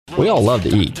We all love to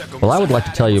eat. Well, I would like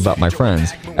to tell you about my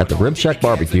friends at the Rib Shack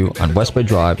Barbecue on West Bay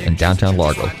Drive in downtown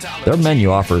Largo. Their menu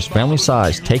offers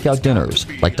family-sized takeout dinners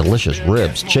like delicious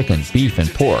ribs, chicken, beef,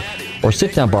 and pork, or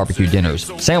sit-down barbecue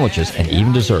dinners, sandwiches, and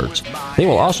even desserts. They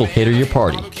will also cater your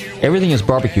party. Everything is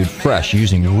barbecued fresh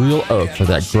using real oak for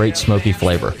that great smoky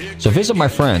flavor. So visit my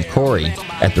friend Corey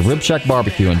at the Rib Shack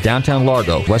Barbecue in downtown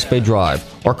Largo, West Bay Drive,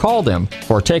 or call them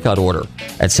for a takeout order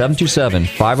at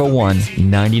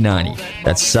 727-501-9090.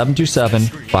 That's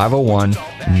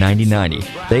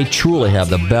 727-501-9090. They truly have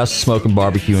the best smoking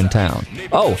barbecue in town.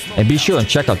 Oh, and be sure and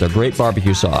check out their great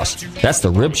barbecue sauce. That's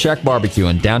the Rib Shack Barbecue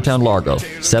in downtown Largo,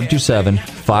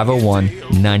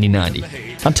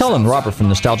 727-501-9090. I'm telling Robert from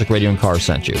Nostalgic Radio and Cars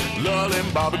sent you.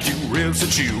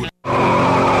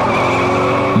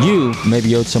 You may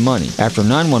be owed some money. After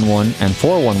 911 and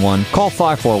 411, call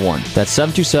 541. That's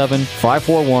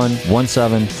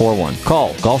 727-541-1741.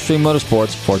 Call Gulfstream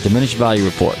Motorsports for a diminished value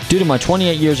report. Due to my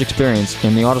 28 years experience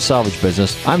in the auto salvage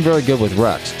business, I'm very good with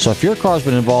wrecks. So if your car's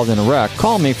been involved in a wreck,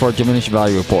 call me for a diminished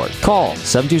value report. Call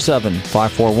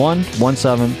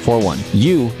 727-541-1741.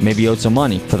 You may be owed some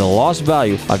money for the lost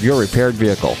value of your repaired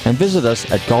vehicle. And visit us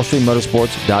at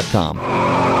GulfstreamMotorsports.com.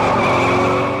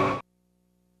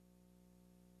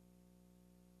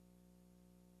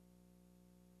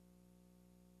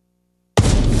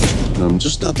 I'm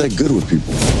just not that good with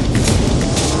people.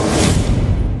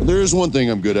 But there is one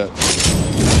thing I'm good at.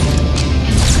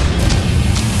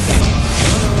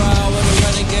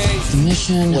 The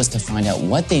mission was to find out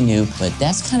what they knew, but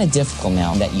that's kind of difficult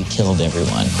now that you killed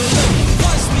everyone.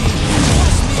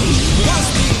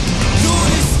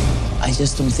 I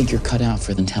just don't think you're cut out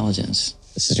for intelligence.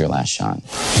 This is your last shot.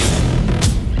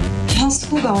 How's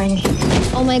school going?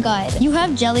 Oh my god, you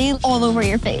have jelly all over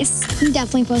your face. I'm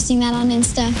definitely posting that on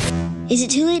Insta. Is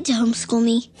it too late to homeschool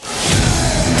me?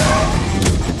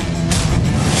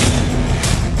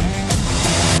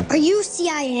 Are you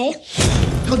CIA?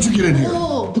 How'd you get in here?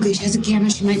 Oh, because she has a camera,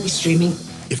 she might be streaming.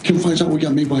 If Kim finds out we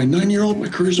got made by a 9-year-old, my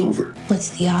career's over.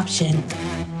 What's the option?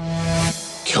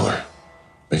 Kill her.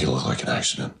 Make it look like an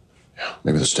accident. Yeah,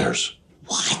 maybe the stairs.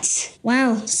 What?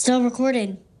 Wow, still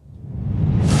recording.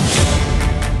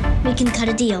 We can cut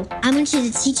a deal. I want you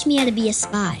to teach me how to be a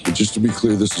spy. But just to be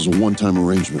clear, this is a one-time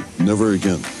arrangement. Never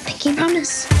again. I can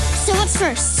promise. So what's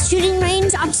first? Shooting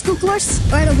range, obstacle course,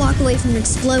 or to walk away from an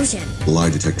explosion?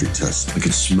 Lie detector test. I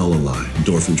could smell a lie.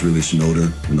 Endorphins release an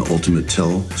odor, and the ultimate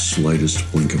tell,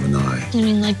 slightest blink of an eye. You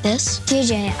mean like this?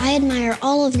 JJ, I admire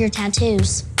all of your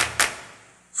tattoos.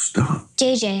 Stop.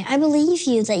 JJ, I believe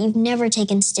you that you've never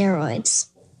taken steroids.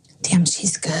 Damn,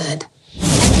 she's good.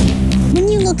 When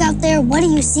you look out there, what do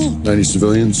you see? 90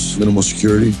 civilians, minimal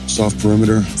security, soft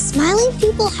perimeter. Smiling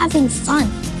people having fun.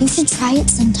 You should try it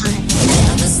sometime.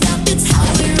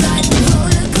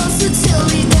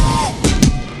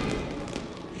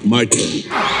 My turn.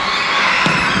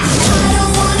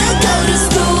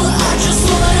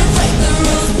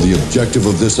 The objective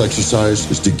of this exercise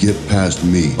is to get past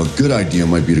me. A good idea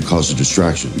might be to cause a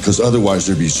distraction, because otherwise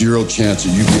there'd be zero chance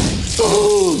that you can...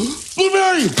 Oh,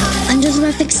 Blueberry! Under the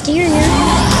rough exterior,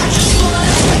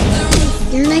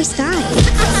 you're a nice guy.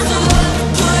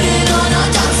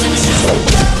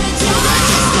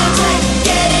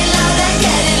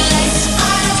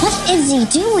 What is he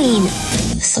doing?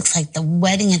 This looks like the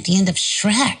wedding at the end of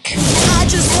Shrek. I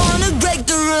just wanna break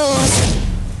the rules.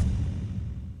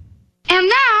 And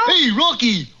now... Hey,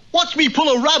 Rocky, watch me pull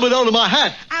a rabbit out of my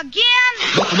hat. Again?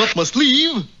 Nothing up my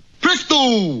sleeve.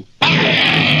 Presto!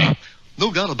 No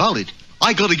doubt about it.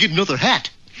 I gotta get another hat.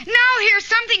 Now here's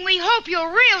something we hope you'll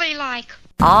really like.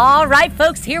 All right,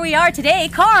 folks, here we are today.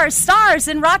 Cars, stars,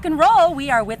 and rock and roll.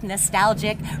 We are with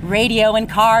Nostalgic Radio and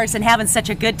Cars and having such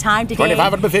a good time today.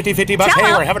 25 of the 50 bucks.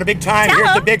 Hey, we're having a big time.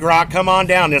 Here's the big rock. Come on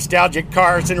down. Nostalgic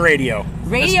Cars and Radio.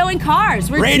 Radio and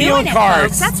Cars. We're Radio doing and it, Cars.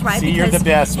 folks. That's right. See, you're the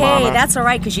best, hey, Mama. Hey, that's all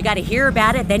right, because you got to hear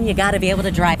about it, then you got to be able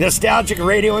to drive. Nostalgic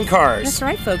Radio and Cars. That's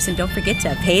right, folks, and don't forget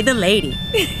to pay the lady.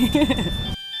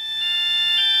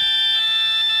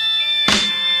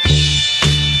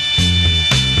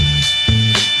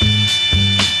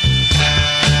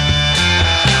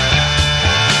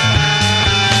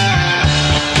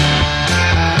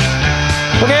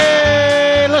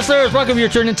 Okay, listeners, welcome. You're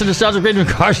tuned into Nostalgic Radio and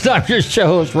Cars. I'm your show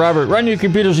host, Robert. Run your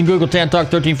computers and Google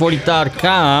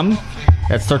TanTalk1340.com.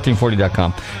 That's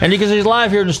 1340.com. And you can see us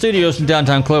live here in the studios in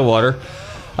downtown Clearwater.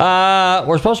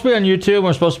 We're supposed to be on YouTube.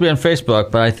 We're supposed to be on Facebook,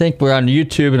 but I think we're on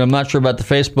YouTube, and I'm not sure about the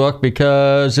Facebook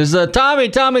because is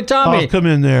Tommy. Oh, come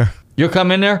in there. You'll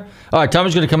come in there? All right,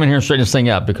 Tommy's going to come in here and straighten this thing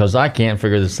out because I can't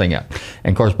figure this thing out.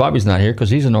 And, of course, Bobby's not here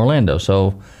because he's in Orlando.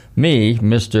 So me,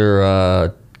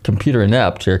 Mr. computer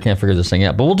inept here. Can't figure this thing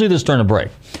out. But we'll do this during a break.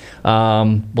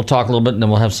 We'll talk a little bit, and then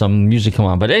we'll have some music come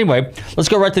on. But anyway, let's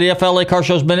go right to the FLA Car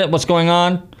Shows Minute. What's going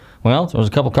on? Well, there was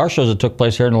a couple car shows that took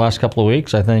place here in the last couple of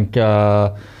weeks. I think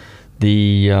Zephyr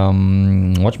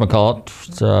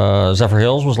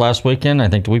Hills was last weekend. I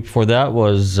think the week before that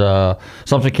was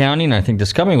Sumter County, and I think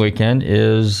this coming weekend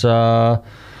is the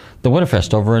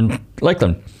Winterfest over in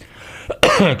Lakeland.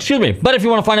 Excuse me. But if you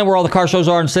want to find out where all the car shows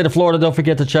are in the state of Florida, don't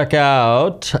forget to check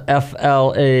out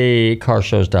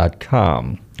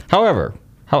flacarshows.com. However,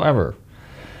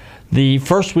 the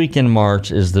first week in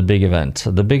March is the big event,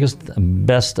 the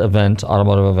best event,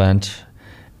 automotive event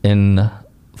in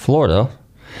Florida,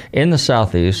 in the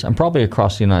Southeast, and probably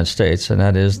across the United States, and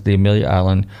that is the Amelia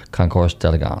Island Concours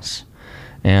d'Elegance.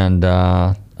 And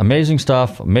amazing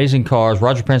stuff, amazing cars.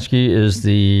 Roger Penske is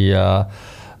the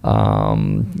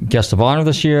guest of honor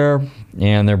this year,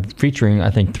 and they're featuring, I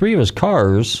think, 3 of his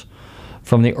cars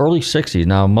from the early 60s.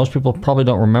 Now, most people probably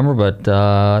don't remember, but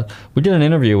we did an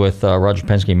interview with Roger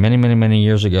Penske many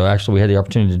years ago. Actually, we had the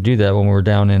opportunity to do that when we were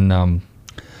down in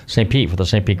St. Pete for the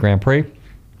St. Pete Grand Prix,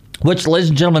 which, ladies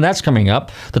and gentlemen, that's coming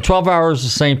up. The 12 hours of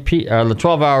St. Pete, the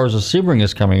 12 hours of Sebring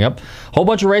is coming up. A whole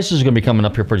bunch of races are going to be coming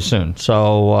up here pretty soon.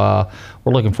 So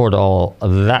we're looking forward to all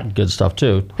of that good stuff,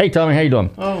 too. Hey, Tommy, how you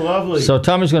doing? Oh, lovely. So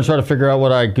Tommy's going to try to figure out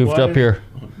what I goofed up here.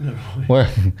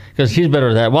 Because he's better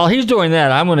at that. While he's doing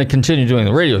that, I'm going to continue doing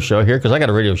the radio show here because I got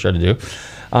a radio show to do.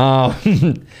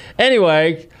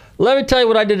 Anyway, let me tell you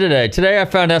what I did today. Today I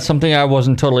found out something I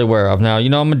wasn't totally aware of. Now, you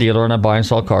know I'm a dealer and I buy and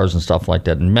sell cars and stuff like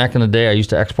that. And back in the day, I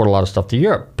used to export a lot of stuff to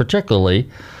Europe, particularly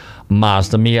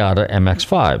Mazda Miata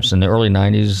MX-5s. In the early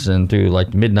 90s and through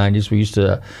like the mid-90s, we used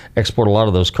to export a lot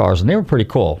of those cars, and they were pretty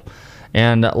cool.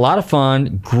 And a lot of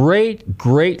fun, great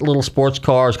little sports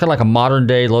cars, kind of like a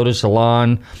modern-day Lotus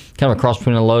Elan, kind of a cross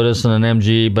between a Lotus and an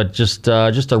MG, but just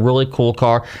a really cool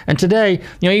car. And today,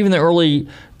 you know, even the early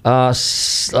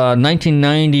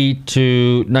 1990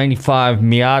 to 95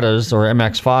 Miatas or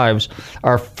MX-5s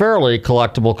are fairly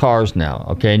collectible cars now,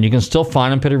 okay? And you can still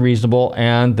find them pretty reasonable,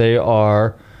 and they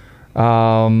are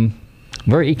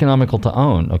very economical to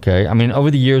own, okay? I mean, over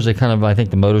the years, I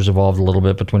think the motors evolved a little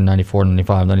bit between 94,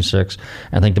 95, 96.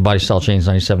 I think the body style changed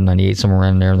 97, 98, somewhere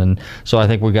around there. And then, so I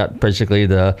think we got basically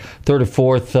the third or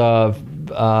fourth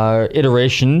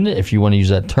iteration, if you want to use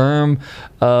that term,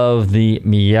 of the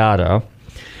Miata.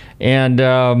 And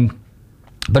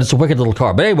but it's a wicked little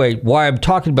car. But anyway, why I'm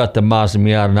talking about the Mazda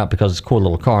Miata, not because it's a cool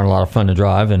little car and a lot of fun to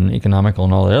drive and economical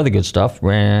and all that other good stuff,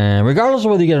 regardless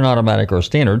of whether you get an automatic or a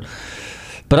standard.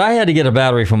 But I had to get a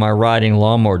battery for my riding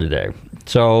lawnmower today.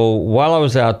 So while I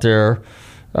was out there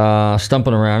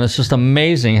stumping around, it's just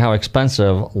amazing how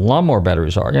expensive lawnmower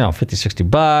batteries are. You know, $50,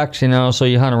 $60, you know, so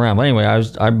you hunt around. But anyway,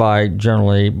 I buy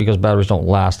generally, because batteries don't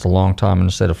last a long time in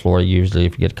the state of Florida. Usually,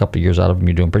 if you get a couple of years out of them,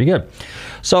 you're doing pretty good.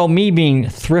 So me being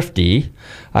thrifty,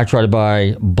 I try to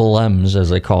buy blems, as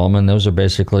they call them, and those are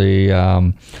basically, they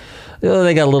got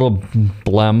a little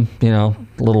blem, you know,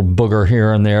 a little booger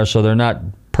here and there, so they're not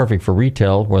perfect for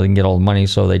retail where they can get all the money,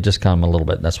 so they discount them a little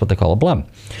bit. That's what they call a blem.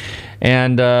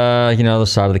 And, you know, the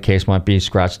side of the case might be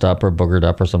scratched up or boogered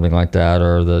up or something like that,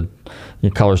 or the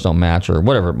colors don't match or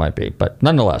whatever it might be. But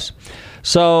nonetheless,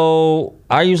 so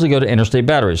I usually go to Interstate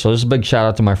Batteries. So this is a big shout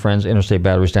out to my friends Interstate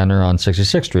Batteries down there on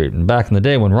 66th Street. And back in the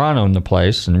day when Ron owned the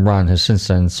place, and Ron has since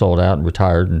then sold out and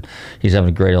retired, and he's having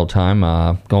a great old time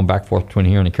going back and forth between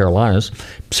here and the Carolinas.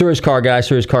 Serious car guy,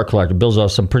 serious car collector, builds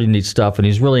off some pretty neat stuff, and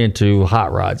he's really into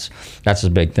hot rods. That's his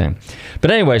big thing.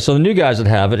 But anyway, so the new guys that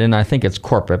have it, and I think it's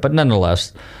corporate, but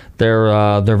nonetheless,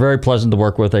 they're very pleasant to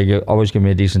work with. They always give me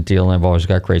a decent deal, and I've always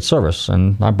got great service.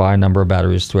 And I buy a number of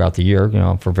batteries throughout the year, you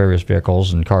know, for various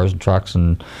vehicles and cars and trucks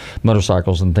and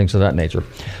motorcycles and things of that nature.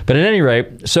 But at any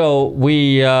rate, so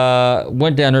we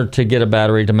went down there to get a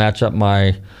battery to match up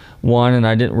my one, and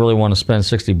I didn't really want to spend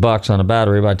 $60 on a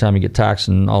battery by the time you get taxed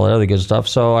and all that other good stuff.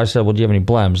 So I said, well, do you have any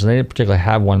blems? And they didn't particularly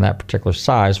have one that particular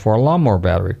size for a lawnmower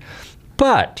battery.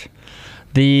 But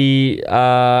the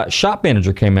shop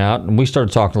manager came out, and we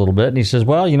started talking a little bit, and he says,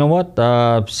 well, you know what?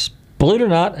 Believe it or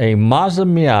not, a Mazda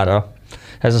Miata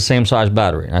has the same size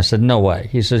battery. And I said, no way.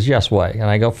 He says, yes way. And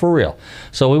I go, for real?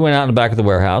 So we went out in the back of the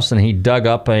warehouse, and he dug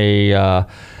up a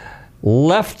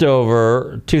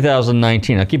leftover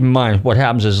 2019. Now, keep in mind, what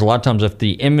happens is a lot of times if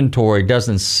the inventory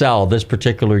doesn't sell this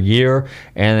particular year,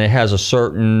 and it has a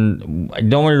certain, I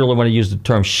don't really want to use the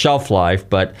term shelf life,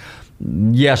 but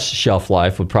yes, shelf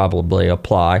life would probably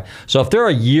apply. So if they're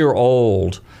a year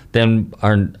old, then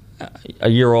a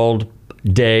year old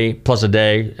day plus a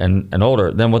day and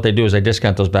older, then what they do is they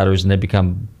discount those batteries and they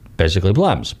become basically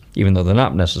blems, even though they're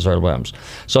not necessarily blems.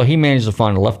 So he managed to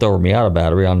find a leftover Miata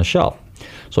battery on the shelf.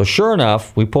 So sure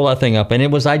enough, we pulled that thing up, and it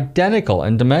was identical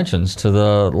in dimensions to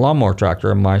the lawnmower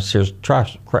tractor in my Sears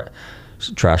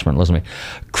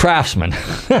Craftsman.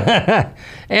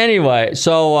 Anyway,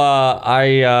 so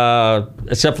I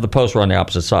except for the posts were on the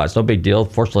opposite sides. No big deal.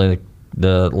 Fortunately,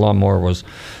 the lawnmower was,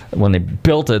 when they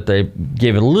built it, they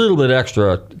gave it a little bit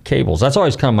extra cables. That's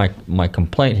always kind of my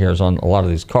complaint here is on a lot of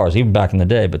these cars, even back in the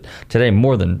day, but today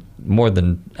more than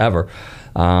ever,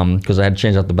 because I had to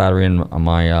change out the battery in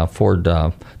my Ford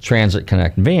Transit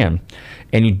Connect van.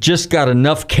 And you just got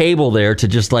enough cable there to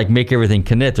just like make everything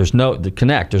connect. There's no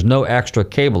extra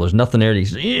cable. There's nothing there.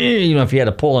 If you had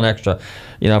to pull an extra,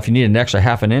 if you needed an extra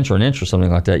half an inch or an inch or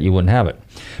something like that, you wouldn't have it.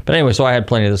 But anyway, so I had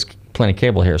plenty of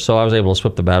cable here. So I was able to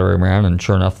swip the battery around, and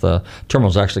sure enough, the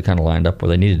terminals actually kind of lined up where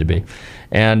they needed to be,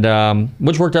 and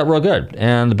which worked out real good.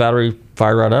 And the battery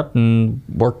fired right up and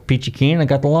worked peachy keen. I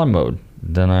got the lawn mowed.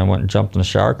 Then I went and jumped in the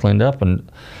shower, cleaned up,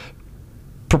 and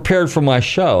prepared for my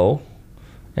show.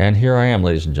 And here I am,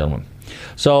 ladies and gentlemen.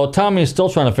 So Tommy is still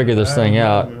trying to figure this thing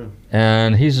out,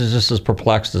 and he's just as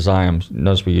perplexed as I am.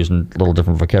 Notice we're using a little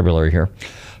different vocabulary here.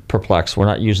 Perplexed. We're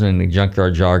not using any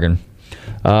junkyard jargon.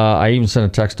 I even sent a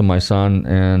text to my son,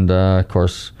 and of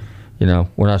course, we're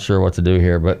not sure what to do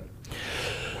here, but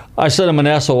I sent him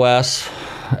an SOS.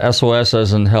 SOS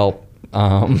as in help.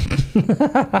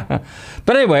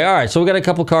 But anyway, all right, so we got a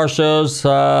couple car shows.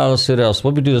 Let's see what else.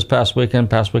 What did we do this past weekend?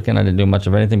 Past weekend, I didn't do much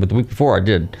of anything, but the week before I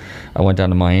did. I went down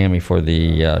to Miami for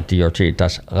the DRT,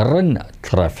 Das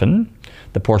Renntreffen,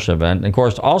 the Porsche event. And of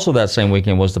course, also that same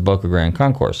weekend was the Boca Grand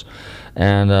Concourse,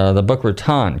 and the Boca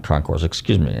Raton Concourse,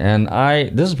 excuse me. And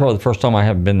this is probably the first time I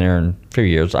haven't been there in a few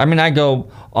years. I mean, I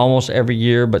go almost every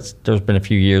year, but there's been a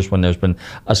few years when there's been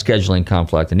a scheduling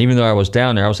conflict. And even though I was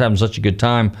down there, I was having such a good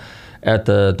time at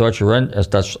the Das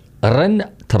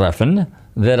Renntreffen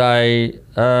that I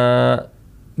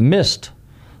missed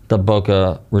the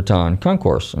Boca Raton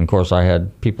Concourse. And of course, I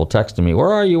had people texting me,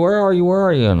 "Where are you? Where are you? Where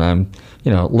are you?" And I'm,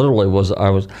 literally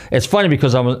It's funny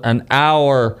because I was an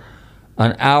hour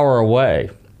away.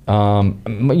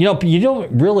 You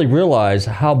don't really realize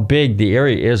how big the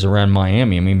area is around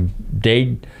Miami. I mean,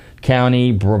 Dade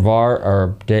County, Brevard,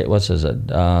 or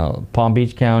Palm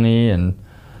Beach County, and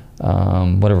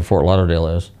whatever Fort Lauderdale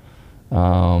is.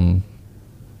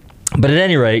 But at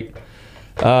any rate,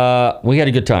 we had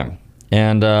a good time.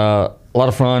 And a lot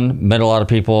of fun, met a lot of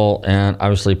people, and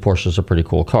obviously Porsches are pretty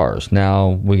cool cars.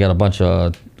 Now, we got a bunch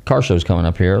of car shows coming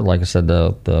up here. Like I said,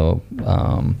 the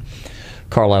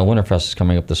Carlisle Winterfest is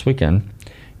coming up this weekend,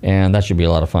 and that should be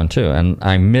a lot of fun too. And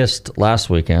I missed last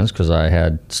weekend's because I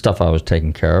had stuff I was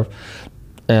taking care of,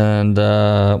 and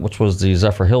which was the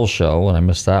Zephyr Hills show, and I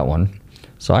missed that one.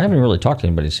 So I haven't really talked to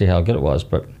anybody to see how good it was.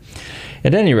 But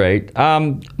at any rate,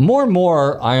 more and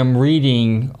more I am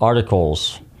reading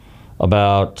articles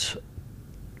about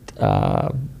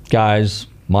guys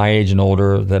my age and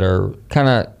older that are kind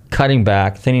of cutting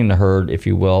back, thinning the herd, if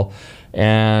you will.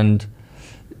 And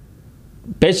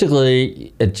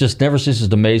basically, it just never ceases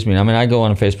to amaze me. I mean, I go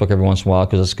on Facebook every once in a while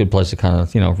because it's a good place to kind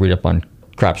of, read up on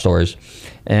crap stories.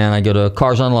 And I go to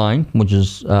Cars Online, which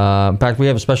is, in fact, we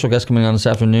have a special guest coming on this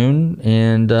afternoon,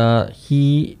 and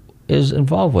he is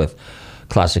involved with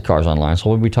Classic Cars Online, so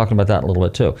we'll be talking about that a little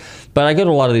bit too. But I go to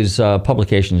a lot of these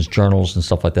publications, journals, and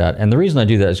stuff like that. And the reason I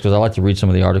do that is because I like to read some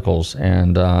of the articles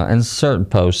and certain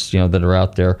posts, that are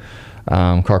out there,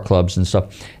 car clubs and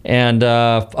stuff. And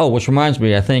which reminds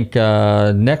me, I think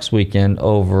next weekend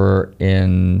over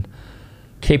in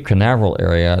Cape Canaveral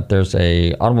area, there's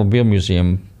a automobile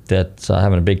museum that's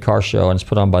having a big car show, and it's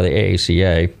put on by the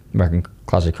AACA, American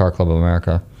Classic Car Club of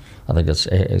America. I think it's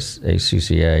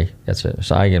ACCA. That's it.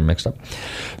 So I get mixed up.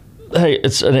 Hey,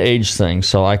 it's an age thing,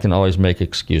 so I can always make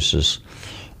excuses.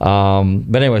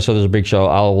 But anyway, so there's a big show.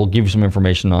 We'll give you some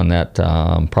information on that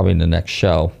probably in the next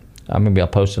show. Maybe I'll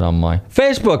post it on my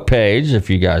Facebook page if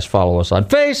you guys follow us on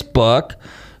Facebook.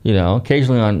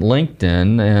 Occasionally on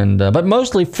LinkedIn, and but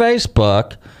mostly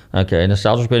Facebook. Okay,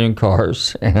 Nostalgic Radio and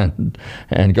Cars and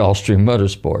Gulfstream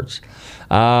Motorsports.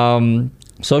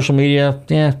 Social media,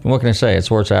 what can I say?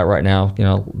 It's where it's at right now.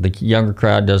 The younger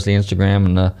crowd does the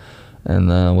Instagram and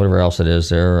the whatever else it is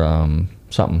there,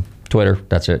 something, Twitter,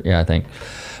 that's it, I think.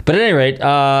 But at any rate,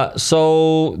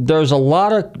 so there's a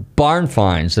lot of barn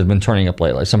finds that have been turning up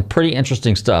lately. Some pretty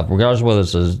interesting stuff, regardless of whether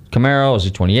it's a Camaro, a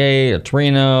Z28, a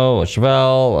Torino, a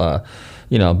Chevelle,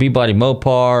 B-Body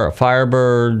Mopar, a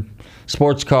Firebird,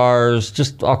 sports cars,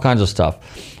 just all kinds of stuff.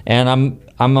 And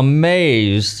I'm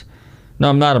amazed. No,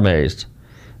 I'm not amazed.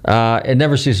 It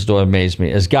never ceases to amaze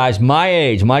me as guys my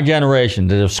age, my generation,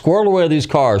 that have squirreled away these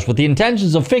cars with the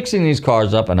intentions of fixing these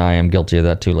cars up, and I am guilty of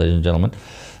that too, ladies and gentlemen.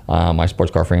 my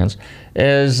sports car fans,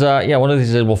 is, one of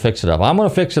these days we'll fix it up. I'm going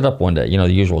to fix it up one day,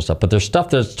 the usual stuff. But there's stuff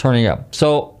that's turning up.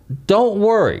 So don't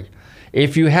worry.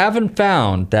 If you haven't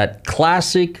found that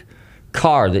classic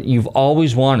car that you've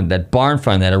always wanted, that barn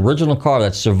find, that original car,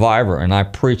 that Survivor, and I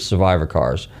preach Survivor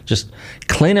cars. Just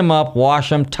clean them up, wash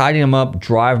them, tidy them up,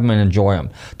 drive them, and enjoy them.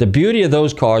 The beauty of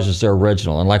those cars is they're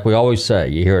original. And like we always say,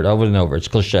 you hear it over and over, it's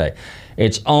cliche.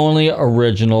 It's only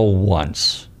original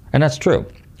once. And that's true.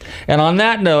 And on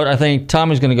that note, I think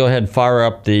Tommy's going to go ahead and fire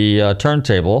up the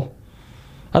turntable.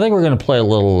 I think we're going to play a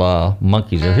little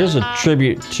Monkeys here. Here's a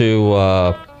tribute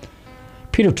to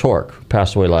Peter Tork, who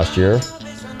passed away last year.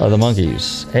 The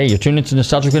Monkeys. Hey, you're tuned into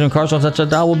Nostalgic Radio and Cars on that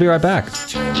dial. We'll be right back. Love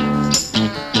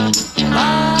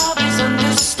is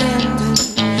understanding.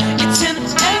 It's in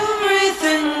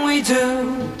everything we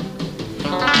do.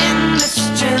 In this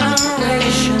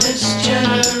generation, this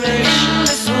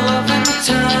loving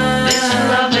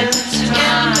time, in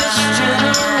this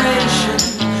generation,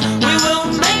 we will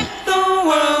make the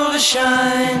world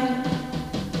shine.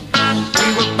 We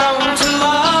were born to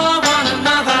love one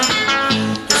another.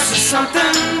 This is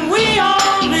something we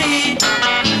all need.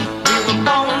 We were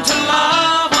born to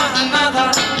love one another.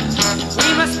 We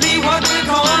must be what we're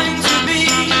going to be.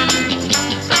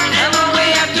 And the way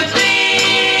we have to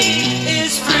be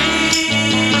is free.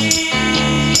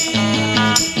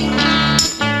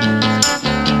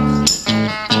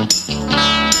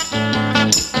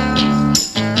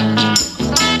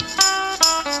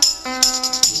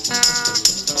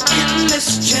 In this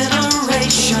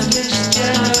generation, in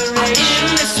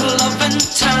this loving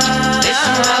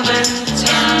time, in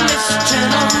this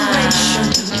generation,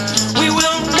 we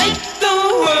will make the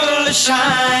world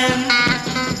shine.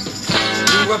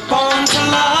 We were born to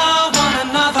love one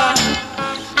another.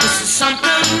 This is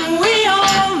something we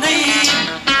all need.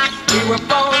 We were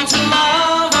born to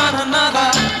love one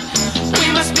another. We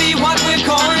must be what we're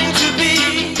going to be.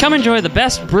 Come enjoy the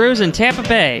best brews in Tampa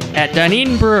Bay at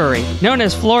Dunedin Brewery. Known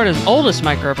as Florida's oldest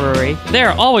microbrewery, they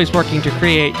are always working to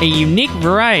create a unique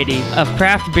variety of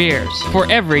craft beers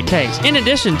for every taste. In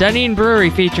addition, Dunedin Brewery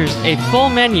features a full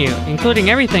menu, including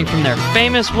everything from their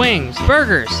famous wings,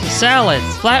 burgers, salads,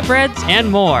 flatbreads,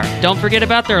 and more. Don't forget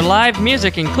about their live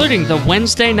music, including the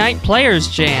Wednesday Night Players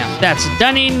Jam. That's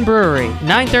Dunedin Brewery,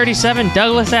 937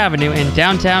 Douglas Avenue in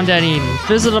downtown Dunedin.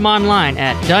 Visit them online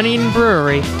at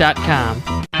DunedinBrewery.com.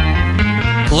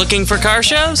 Looking for car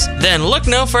shows? Then look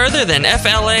no further than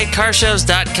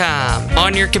FLACarshows.com.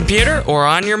 On your computer or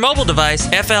on your mobile device,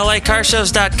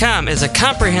 FLACarshows.com is a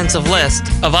comprehensive list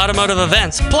of automotive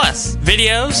events, plus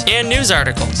videos and news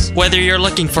articles. Whether you're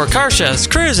looking for car shows,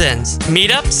 cruise-ins,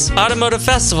 meetups, automotive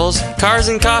festivals, cars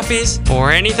and coffees,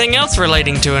 or anything else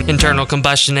relating to an internal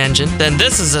combustion engine, then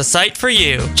this is a site for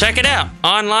you. Check it out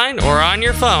online or on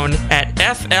your phone at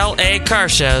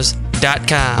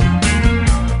FLACarshows.com.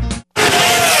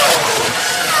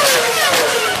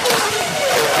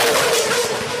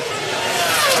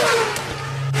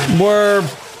 We're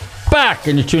back,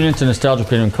 and you're tuning into Nostalgic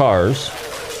Radio and Cars,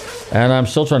 and I'm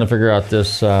still trying to figure out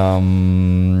this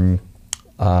Facebook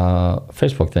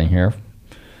thing here.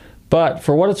 But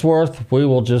for what it's worth, we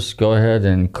will just go ahead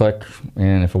and click,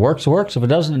 and if it works, it works. If it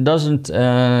doesn't, it doesn't,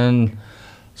 and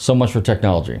so much for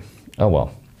technology. Oh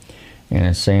well. And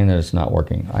it's saying that it's not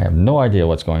working. I have no idea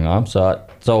what's going on.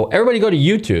 So everybody go to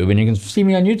YouTube, and you can see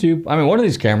me on YouTube. I mean, one of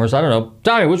these cameras, I don't know.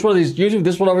 Tommy, which one of these? YouTube,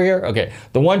 this one over here? Okay,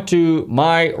 the one to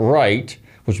my right,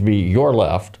 which would be your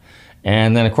left.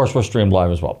 And then, of course, we're streamed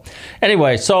live as well.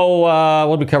 Anyway, so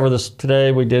what did we cover this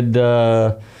today? We did,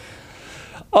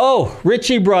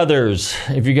 Ritchie Brothers.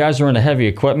 If you guys are into heavy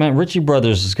equipment, Ritchie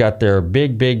Brothers has got their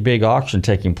big auction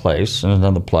taking place. And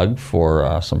another plug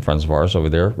for some friends of ours over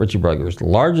there. Ritchie Brothers, the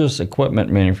largest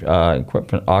equipment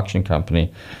auction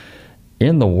company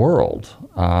in the world.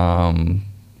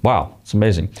 Wow, it's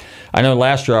amazing. I know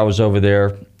last year I was over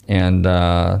there, and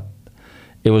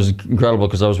it was incredible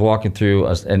because I was walking through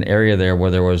an area there where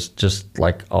there was just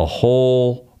like a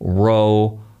whole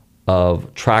row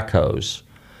of track hose,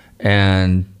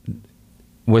 and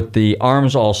with the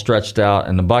arms all stretched out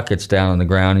and the buckets down on the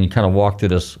ground, and you kind of walk through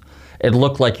this. It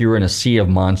looked like you were in a sea of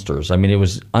monsters. I mean, it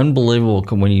was unbelievable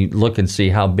when you look and see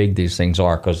how big these things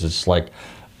are, because it's like,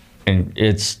 and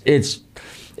it's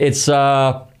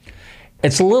a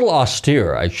little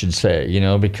austere, I should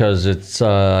say, because it's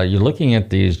you're looking at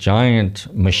these giant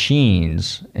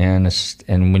machines, and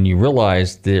when you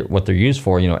realize what they're used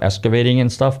for, excavating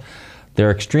and stuff,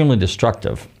 they're extremely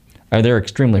destructive. They're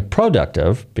extremely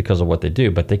productive because of what they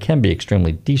do, but they can be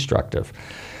extremely destructive.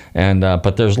 And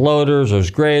but there's loaders,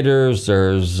 there's graders,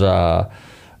 there's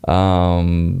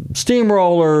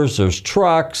steamrollers, there's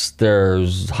trucks,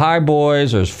 there's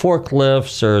highboys, there's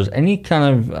forklifts, there's any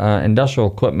kind of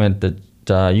industrial equipment that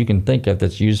you can think of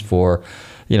that's used for,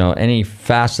 any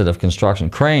facet of construction.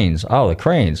 Cranes. Oh, the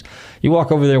cranes. You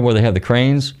walk over there where they have the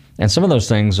cranes, and some of those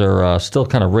things are still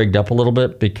kind of rigged up a little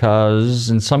bit because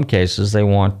in some cases they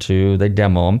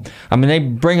demo them. I mean, they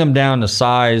bring them down to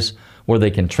size where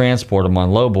they can transport them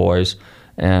on lowboys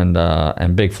and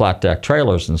big flat deck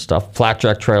trailers and stuff. Flat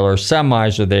deck trailers,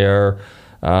 semis are there,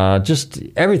 just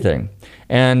everything.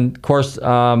 And of course,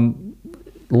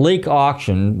 Lake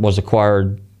Auction was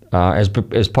acquired as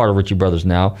part of Ritchie Brothers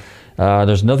now.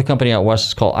 There's another company out west.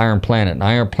 It's called Iron Planet. And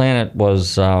Iron Planet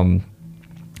was a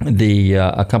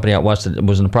company out west that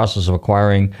was in the process of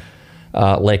acquiring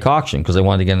Lake Auction because they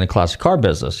wanted to get in the classic car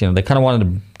business. They kind of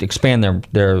wanted to expand their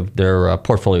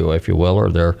portfolio, if you will,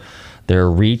 or their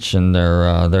reach and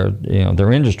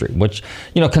their industry. Which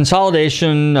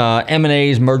consolidation,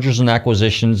 M&As, mergers and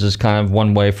acquisitions is kind of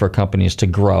one way for companies to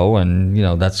grow, and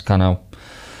that's kind of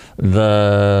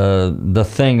the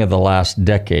thing of the last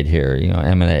decade here,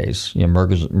 M&As,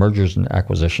 mergers and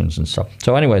acquisitions and stuff.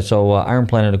 So anyway, Iron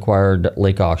Planet acquired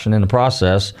Lake Auction. In the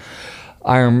process,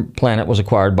 Iron Planet was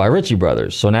acquired by Ritchie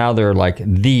Brothers. So now they're like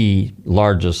the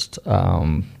largest,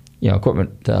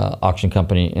 equipment auction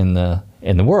company in the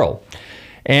world.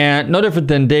 And no different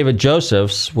than David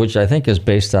Joseph's, which I think is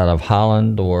based out of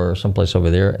Holland or someplace over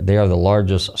there. They are the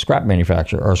largest scrap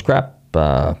manufacturer, or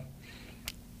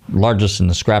largest in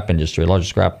the scrap industry, largest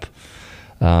scrap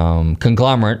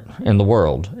conglomerate in the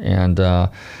world. And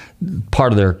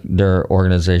part of their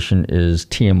organization is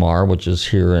TMR, which is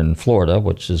here in Florida,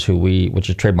 which is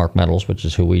Trademark Metals, which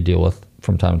is who we deal with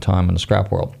from time to time in the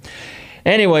scrap world.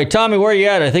 Anyway, Tommy, where are you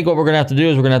at? I think what we're going to have to do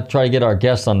is we're going to have to try to get our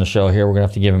guest on the show here. We're going to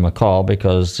have to give him a call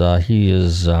because he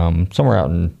is somewhere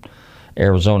out in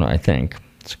Arizona, I think.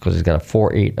 It's because he's got a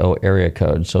 480 area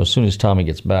code. So as soon as Tommy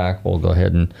gets back, we'll go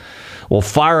ahead and we'll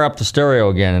fire up the stereo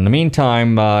again. In the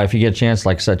meantime, if you get a chance,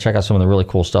 like I said, check out some of the really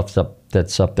cool stuff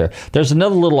that's up there. There's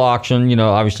another little auction.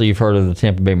 Obviously you've heard of the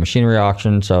Tampa Bay Machinery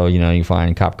Auction. So, you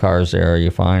find cop cars there,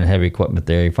 you find heavy equipment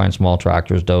there, you find small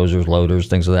tractors, dozers, loaders,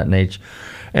 things of that nature.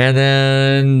 And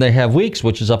then they have Weeks,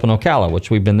 which is up in Ocala,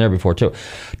 which we've been there before too.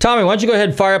 Tommy, why don't you go ahead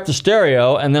and fire up the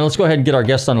stereo, and then let's go ahead and get our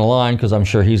guest on the line because I'm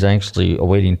sure he's anxiously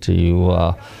awaiting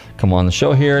to come on the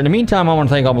show here. In the meantime, I want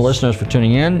to thank all my listeners for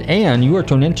tuning in, and you are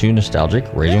tuned into Nostalgic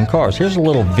Radio and Cars. Here's a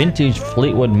little vintage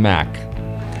Fleetwood Mac,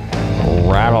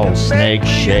 Rattlesnake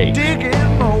Shake. You're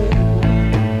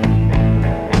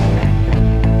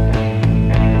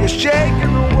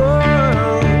shaking the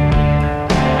world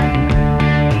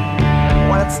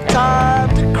when it's time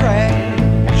to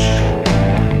crash.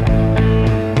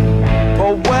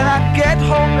 But when I get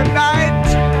home tonight,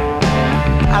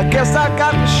 I guess I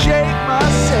got to shake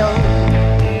myself.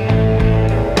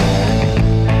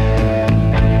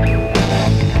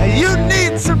 You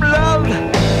need some love,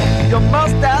 you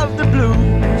must have the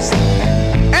blues.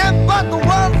 And but the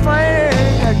one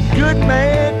thing a good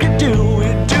man can do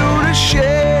is do the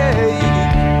shake,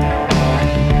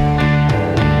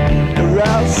 the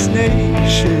rattlesnake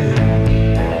shake.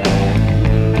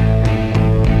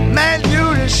 Man,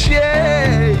 do the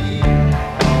shake.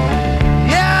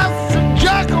 Yes, some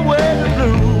jerk away the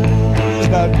blues.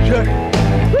 Now jerk.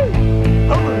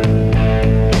 Woo. All right.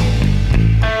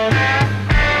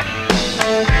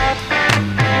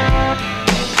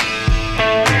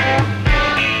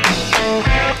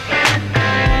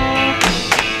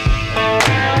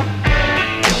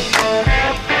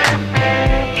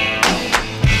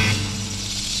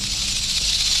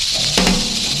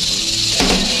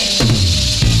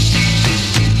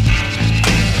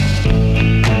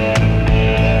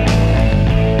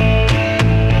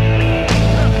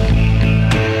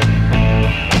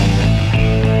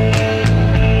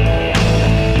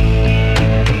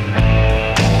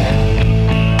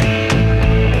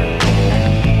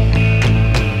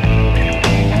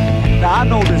 I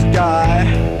know this guy,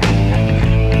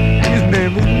 his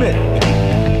name is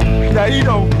Mick. Now he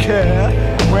don't care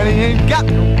when he ain't got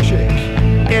no chick.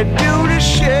 And do the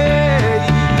shake,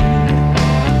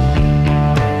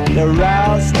 the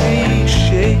rattlesnake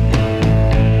shake.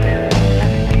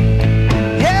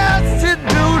 Yes, to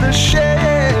do the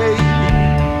shake,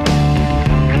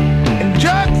 and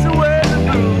jerks away the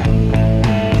blues.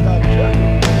 Stop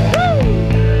jerking.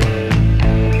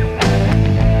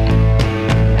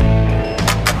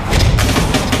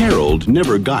 Harold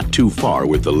never got too far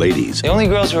with the ladies. The only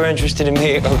girls who are interested in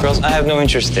me are girls I have no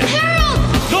interest in.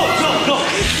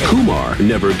 Kumar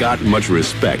never got much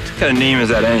respect. What kind of name is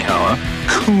that anyhow,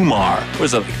 huh? Kumar. What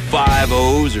is that, like 5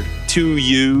 O's or 2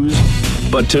 U's?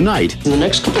 But tonight, In the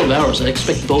next couple of hours, I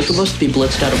expect both of us to be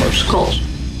blitzed out of our skulls.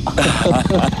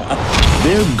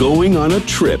 they're going on a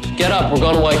trip Get up, we're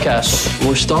going to White Castle.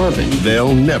 We're starving.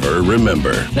 they'll never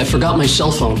remember. I forgot my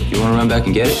cell phone. You want to run back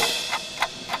and get it?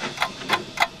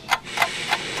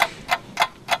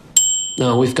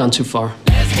 No, we've gone too far.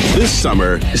 This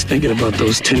summer, Just thinking about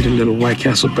those tender little White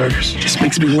Castle burgers just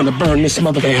makes me want to burn this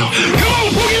mother down. Come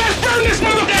on, Boogie, let's burn this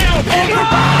mother down!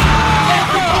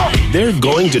 they're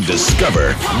going to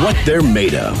discover what they're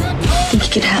made of. Think you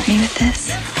could help me with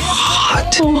this?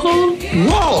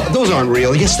 Whoa, those aren't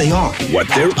real. Yes, they are. What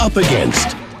they're up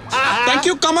against. Thank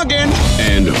you, come again.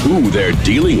 And who they're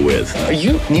dealing with. Are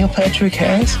you Neil Patrick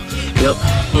Harris? Yep.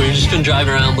 We've just been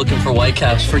driving around looking for White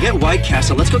Castle. Forget White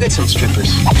Castle. Let's go get some strippers.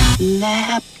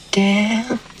 Lap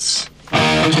dance.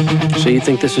 So you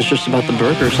think this is just about the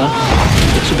burgers, huh?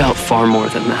 It's about far more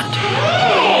than that.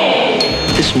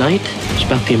 This night is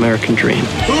about the American dream.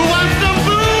 Who wants some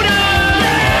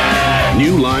Buddha?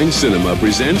 New Line Cinema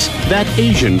presents That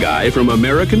Asian Guy from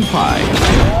American Pie.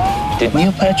 Did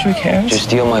Neil Patrick Harris? Did you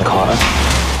steal my car?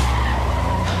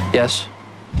 Yes.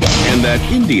 And That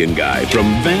Indian Guy from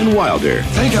Van Wilder.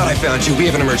 Thank God I found you. We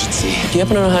have an emergency. Do you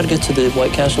happen to know how to get to the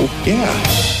White Castle? Yeah.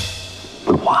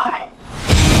 Why?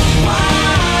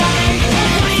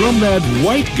 From that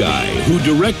white guy who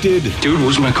directed Dude,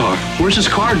 where's my car? Where's his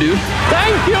car, dude?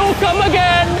 Thank you, come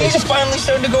again! It's finally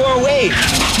starting to go our way.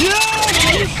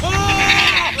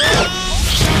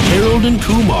 Harold and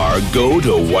Kumar Go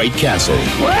to White Castle.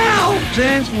 Well,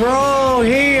 since we're all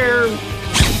here,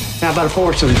 how about a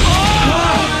foursome?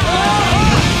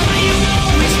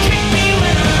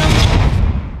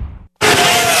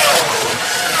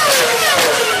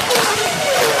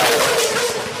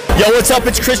 Yo, what's up?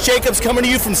 It's Chris Jacobs coming to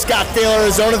you from Scottsdale,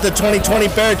 Arizona at the 2020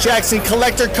 Barrett-Jackson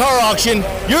Collector Car Auction.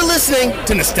 You're listening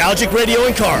to Nostalgic Radio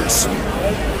and Cars.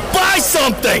 Buy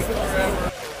something!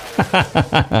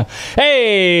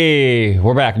 Hey,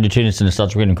 we're back in tuned to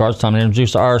Nostalgic Radio and Cars. Time to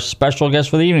introduce our special guest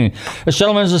for the evening. This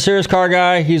gentleman is a serious car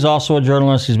guy. He's also a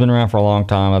journalist. He's been around for a long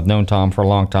time. I've known Tom for a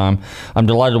long time. I'm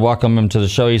delighted to welcome him to the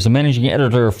show. He's the managing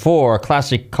editor for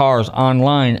Classic Cars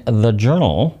Online, The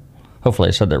Journal. Hopefully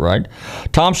I said that right.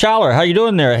 Tom Stahler, how you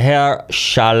doing there, Herr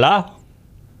Stahler?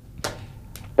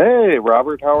 Hey,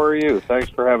 Robert, how are you? Thanks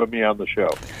for having me on the show.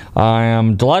 I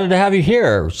am delighted to have you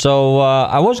here. So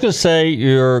I was going to say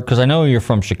because I know you're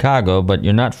from Chicago, but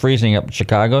you're not freezing up in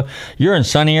Chicago. You're in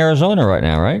sunny Arizona right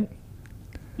now, right?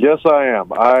 Yes, I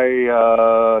am.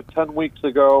 I 10 weeks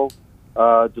ago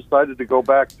decided to go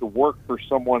back to work for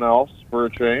someone else for a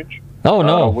change. Oh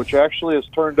no! Which actually has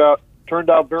turned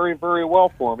out very, very well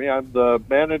for me. I'm the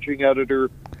managing editor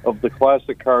of the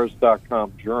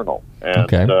ClassicCars.com journal, and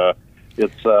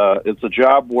it's a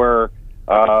job where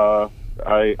I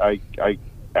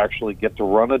actually get to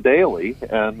run a daily,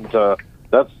 and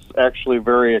that's actually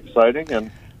very exciting. And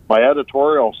my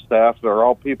editorial staff are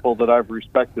all people that I've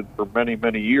respected for many,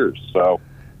 many years. So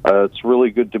it's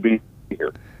really good to be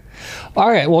here. All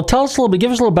right. Well, tell us a little bit.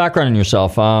 Give us a little background on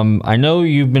yourself. I know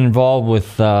you've been involved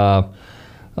with,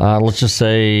 let's just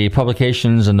say,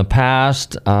 publications in the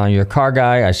past. You're a car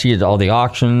guy. I see you at all the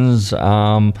auctions.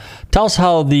 Tell us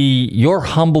how your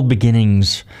humble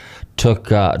beginnings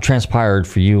transpired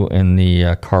for you in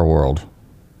the car world.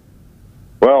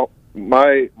 Well,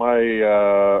 my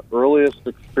earliest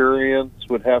experience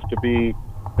would have to be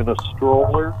in a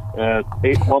stroller at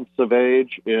 8 months of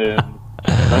age in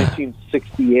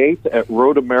 1968 at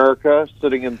Road America,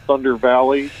 sitting in Thunder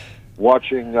Valley,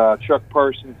 watching Chuck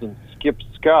Parsons and Skip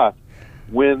Scott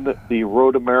win the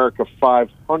Road America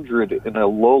 500 in a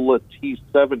Lola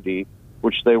T70,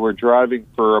 which they were driving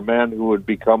for a man who would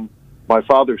become my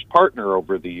father's partner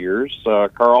over the years,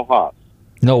 Carl Haas.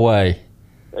 No way.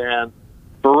 And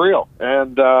for real.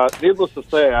 And needless to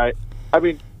say, I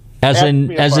mean, as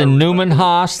in Newman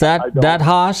Haas, that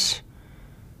Haas.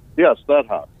 Yes, that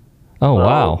Haas. Oh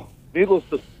wow. Needless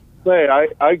to say,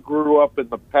 I grew up in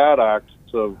the paddocks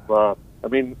of. I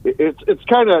mean, it's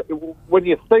kind of, when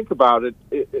you think about it,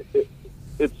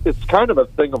 it's kind of a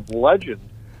thing of legend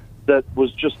that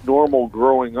was just normal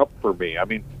growing up for me. I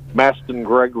mean, Maston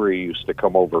Gregory used to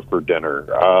come over for dinner.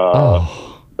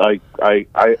 I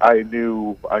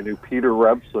knew Peter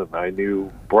Rebson. I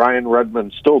knew Brian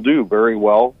Redmond, still do very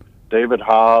well. David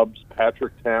Hobbs,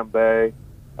 Patrick Tambay,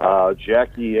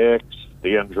 Jackie Hicks,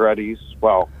 the Andrettis.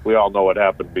 Well, we all know what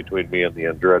happened between me and the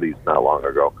Andrettis not long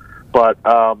ago. But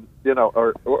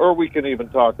or we can even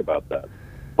talk about that.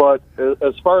 But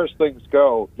as far as things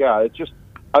go, yeah,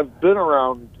 I've been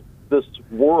around this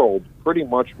world pretty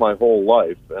much my whole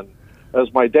life, and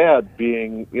as my dad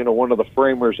being one of the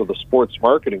framers of the sports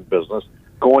marketing business,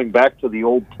 going back to the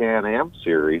old Can-Am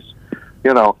series,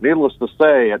 needless to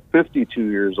say, at 52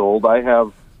 years old, I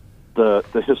have the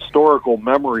historical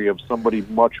memory of somebody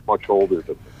much, much older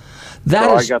than me.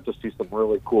 I got to see some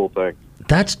really cool things.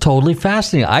 That's totally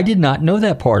fascinating. I did not know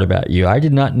that part about you. I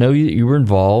did not know you were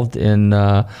involved in,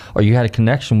 or you had a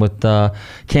connection with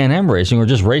Can-Am racing, or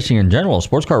just racing in general,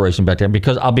 sports car racing back then.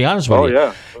 Because I'll be honest with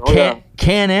you,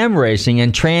 Can-Am racing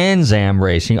and Trans Am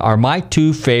racing are my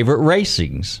two favorite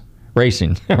racing.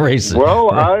 Well,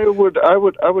 I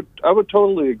would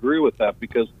totally agree with that,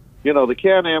 because the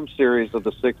Can-Am series of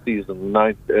the 60s and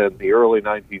the early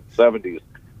 1970s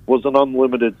was an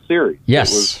unlimited series.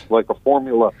 Yes. It was like a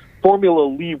Formula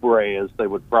Libre, as they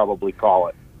would probably call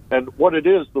it. And what it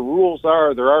is, the rules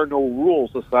are, there are no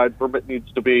rules aside from it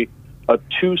needs to be a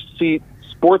 2-seat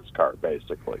sports car,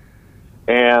 basically.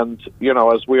 And,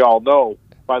 as we all know,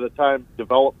 by the time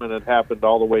development had happened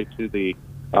all the way to the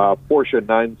Porsche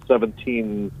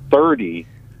 91730,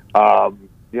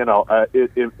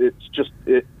 it's just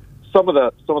some of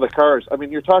the cars. I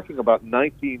mean, you're talking about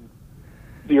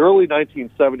the early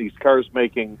 1970s cars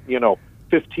making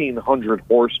 1,500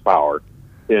 horsepower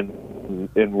in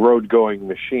road going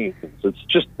machines.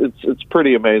 It's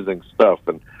pretty amazing stuff,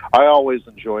 and I always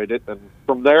enjoyed it. And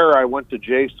from there, I went to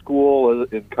J school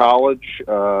in college.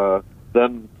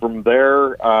 Then from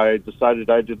there, I decided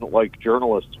I didn't like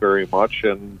journalists very much,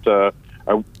 and I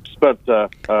spent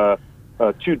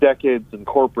 2 decades in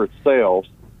corporate sales.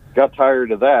 Got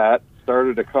tired of that,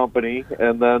 started a company,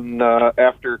 and then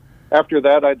after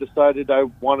that, I decided I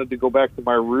wanted to go back to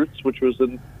my roots, which was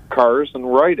in cars and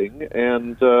writing.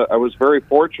 And I was very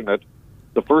fortunate.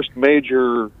 The first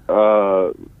major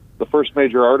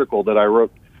article that I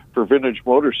wrote for Vintage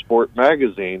Motorsport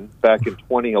magazine back in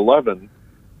 2011.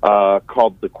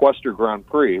 Called the Quester Grand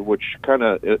Prix, which kind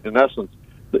of, in essence,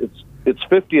 its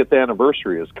 50th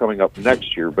anniversary is coming up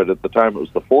next year, but at the time it was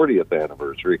the 40th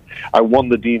anniversary. I won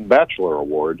the Dean Batchelor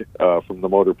Award from the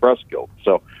Motor Press Guild,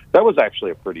 so that was actually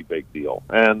a pretty big deal,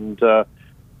 and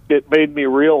it made me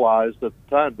realize at the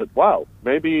time that, wow,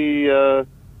 maybe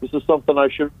this is something I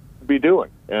should be doing.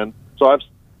 And so I've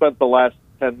spent the last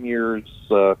 10 years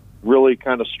really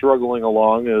kind of struggling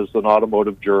along as an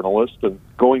automotive journalist and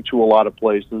going to a lot of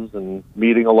places and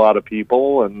meeting a lot of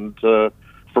people. And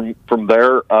from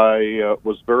there, I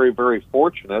was very, very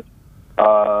fortunate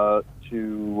to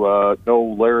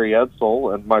know Larry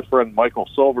Edsel, and my friend Michael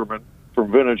Silverman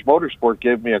from Vintage Motorsport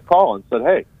gave me a call and said,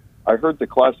 hey, I heard that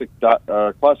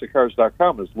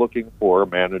ClassicCars.com is looking for a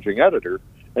managing editor,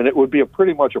 and it would be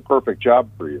pretty much a perfect job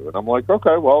for you. And I'm like,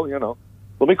 okay, well,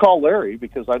 let me call Larry,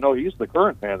 because I know he's the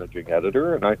current managing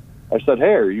editor. And I said,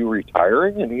 hey, are you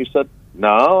retiring? And he said,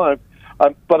 no,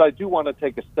 but I do want to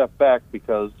take a step back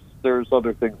because there's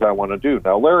other things I want to do.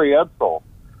 Now, Larry Edsel,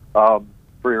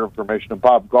 for your information, and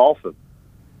Bob Golphin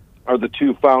are the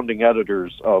two founding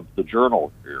editors of the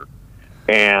Journal here.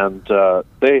 And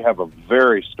they have a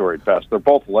very storied past. They're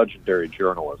both legendary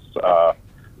journalists.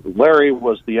 Larry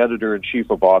was the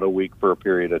editor-in-chief of Auto Week for a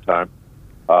period of time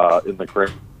in the crane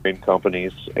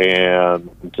companies, and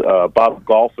Bob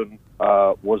Golphin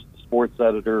was the sports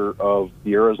editor of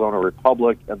the Arizona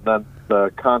Republic, and then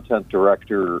the content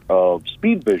director of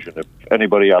Speed Vision, if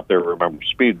anybody out there remembers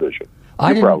Speed Vision.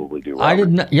 You probably do. Robert. I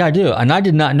didn't. Yeah, I do, and I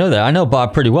did not know that. I know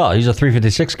Bob pretty well. He's a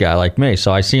 356 guy like me,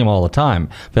 so I see him all the time.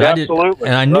 But absolutely,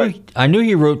 I knew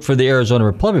he wrote for the Arizona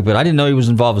Republic, but I didn't know he was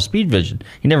involved with Speed Vision.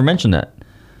 He never mentioned that.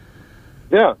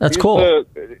 Yeah, that's cool.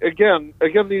 Again,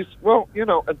 these. Well,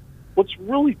 what's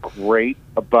really great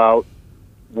about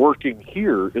working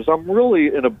here is I'm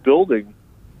really in a building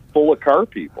full of car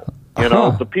people.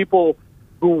 The people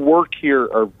who work here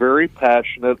are very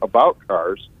passionate about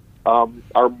cars.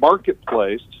 Our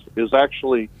marketplace is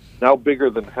actually now bigger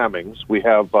than Hemmings. We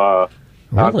have, on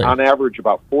average,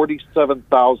 about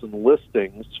 47,000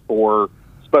 listings for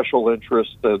special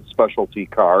interest and specialty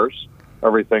cars.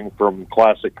 Everything from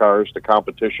classic cars to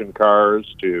competition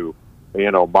cars to,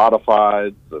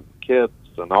 modifieds and kits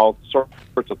and all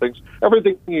sorts of things.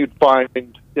 Everything you'd find,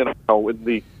 in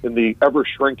the ever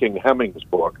shrinking Hemmings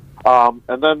book.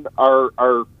 And then our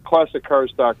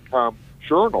ClassicCars.com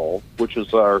journal, which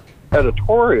is our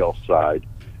editorial side,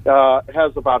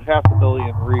 has about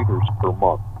 500,000 readers per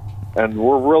month, and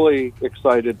we're really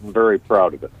excited and very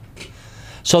proud of it.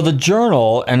 So the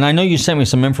journal, and I know you sent me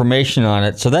some information on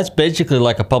it, so that's basically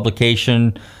like a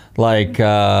publication, like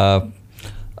kind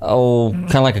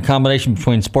of like a combination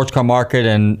between Sports Car Market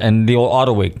and the old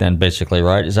Auto Week, then, basically,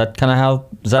 right? Is that kind of how?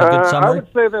 Is that a good summary? I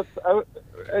would say that's.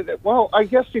 Well, I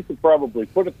guess you could probably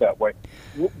put it that way.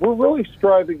 We're really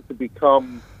striving to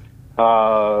become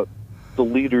the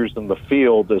leaders in the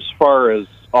field as far as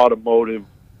automotive,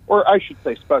 or I should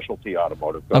say specialty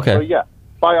automotive goes. Okay. So yeah,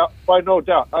 by no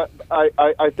doubt,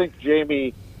 I think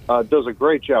Jamie does a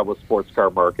great job with Sports Car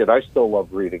Market. I still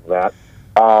love reading that.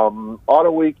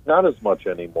 Auto Week, not as much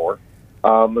anymore.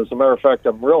 As a matter of fact,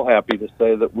 I'm real happy to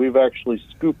say that we've actually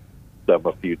scooped them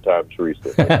a few times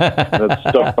recently, and it's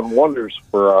done wonders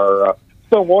for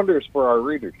our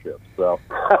readership. So,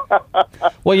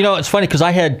 well, it's funny because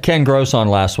I had Ken Gross on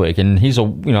last week, and he's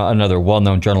another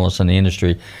well-known journalist in the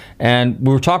industry, and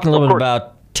we were talking a little bit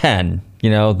about 10,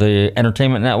 the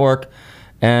entertainment network.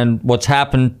 And what's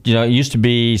happened, it used to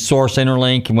be Source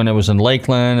Interlink when it was in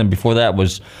Lakeland, and before that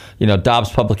was,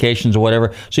 Dobbs Publications or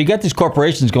whatever. So you got these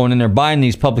corporations going in there buying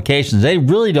these publications. They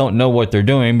really don't know what they're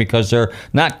doing because they're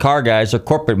not car guys. They're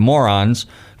corporate morons,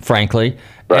 frankly.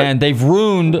 Right. And they've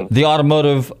ruined the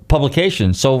automotive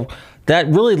publication. So that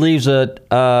really leaves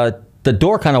the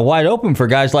door kind of wide open for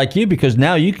guys like you, because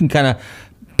now you can kind of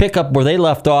pick up where they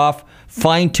left off,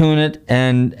 fine-tune it,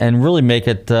 and really make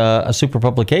it a super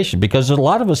publication, because a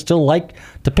lot of us still like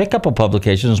to pick up a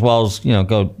publication as well as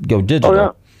go digital. Oh, yeah.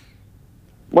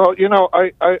 Well,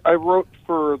 I wrote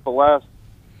for the last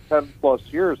 10 plus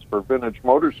years for Vintage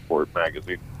Motorsport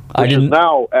magazine, which is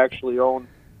now actually owned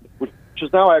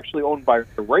by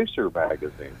Racer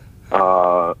magazine.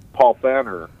 Paul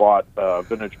Fanner bought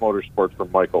Vintage Motorsport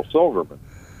from Michael Silverman.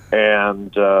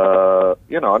 And,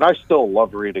 and I still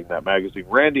love reading that magazine.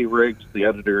 Randy Riggs, the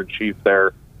editor-in-chief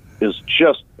there, is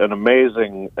just an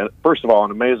amazing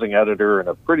editor and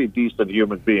a pretty decent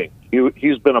human being.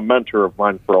 He's been a mentor of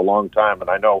mine for a long time, and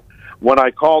I know when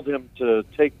I called him to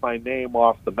take my name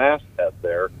off the masthead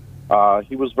there,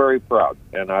 he was very proud.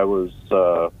 And I was,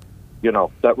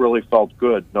 that really felt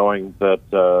good knowing that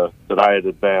I had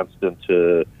advanced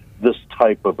into this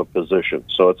type of a position.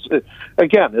 So it's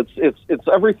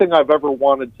everything I've ever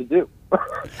wanted to do.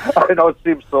 I know it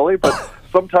seems silly, but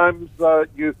sometimes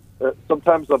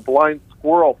sometimes a blind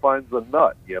squirrel finds a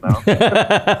nut.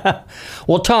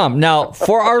 Well, Tom, now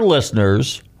for our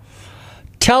listeners,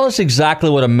 tell us exactly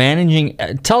what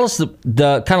tell us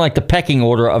the kind of like the pecking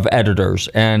order of editors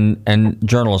and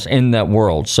journalists in that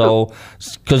world. So,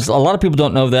 because a lot of people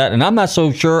don't know that, and I'm not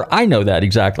so sure I know that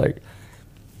exactly.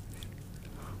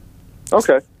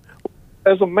 Okay.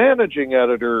 As a managing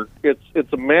editor,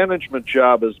 it's a management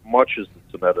job as much as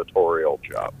it's an editorial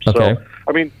job. Okay. So,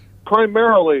 I mean,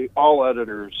 primarily all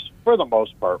editors, for the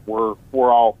most part, we're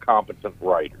all competent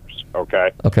writers.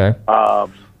 Okay. Okay.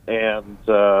 And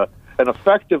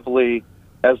effectively,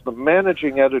 as the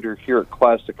managing editor here at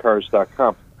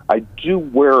ClassicCars.com, I do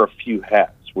wear a few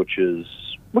hats, which is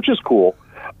cool.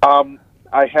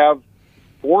 I have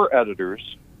 4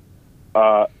 editors.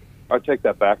 I take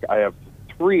that back. I have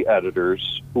 3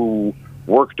 editors who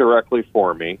work directly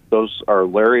for me. Those are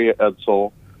Larry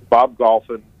Edsel, Bob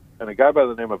Golphin, and a guy by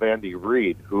the name of Andy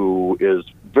Reid, who is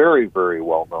very, very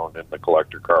well known in the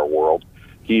collector car world.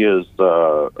 He is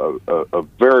a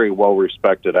very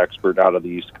well-respected expert out of the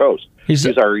East Coast. He's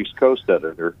our East Coast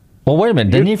editor. Well, wait a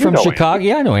minute. Didn't he from Chicago? Andy.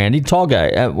 Yeah, I know Andy, tall guy.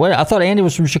 I thought Andy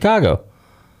was from Chicago.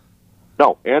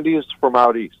 No, Andy is from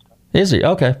out east. Is he?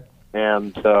 Okay.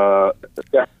 And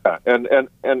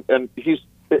and he's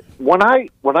when I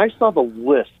saw the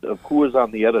list of who is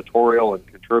on the editorial and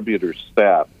contributor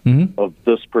staff of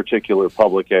this particular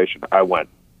publication, I went,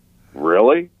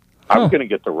 really? I'm going to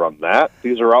get to run that.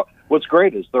 These are all. What's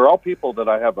great is they're all people that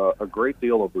I have a great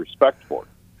deal of respect for.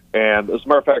 And as a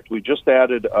matter of fact, we just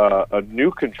added a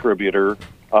new contributor,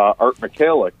 Art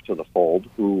Michalik, to the fold,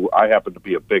 who I happen to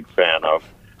be a big fan of.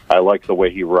 I like the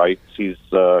way he writes. He's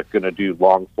going to do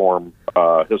long-form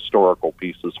historical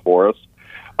pieces for us.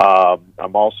 I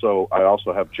also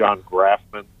have John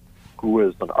Graffman, who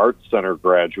is an Art Center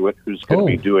graduate, who's going to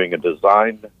be doing a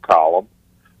design column.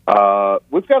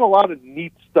 We've got a lot of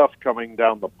neat stuff coming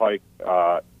down the pike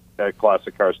at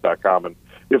ClassicCars.com, and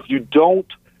if you don't,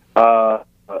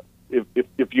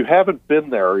 if you haven't been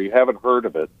there or you haven't heard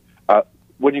of it,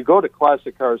 when you go to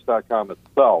ClassicCars.com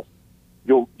itself,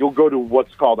 you'll go to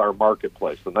what's called our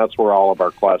marketplace, and that's where all of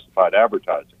our classified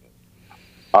advertising is.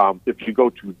 If you go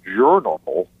to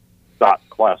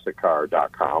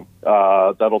journal.classiccar.com,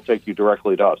 that'll take you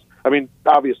directly to us. I mean,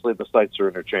 obviously the sites are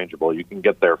interchangeable. You can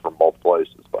get there from both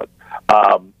places, but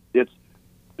it's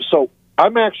so.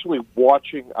 I'm actually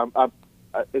watching. I'm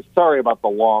sorry about the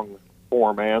long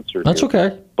form answer. That's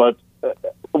okay. But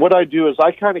what I do is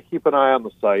I kind of keep an eye on the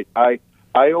site. I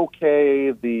okay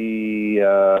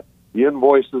the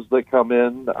invoices that come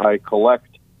in. I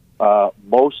collect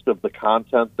most of the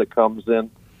content that comes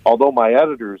in, although my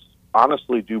editors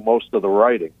honestly do most of the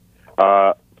writing.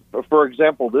 For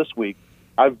example, this week,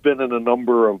 I've been in a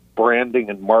number of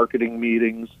branding and marketing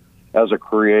meetings, as a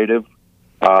creative.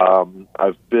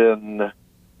 I've been.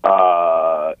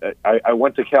 I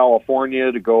went to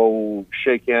California to go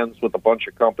shake hands with a bunch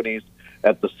of companies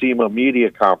at the SEMA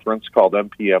Media Conference called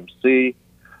MPMC.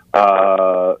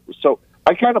 So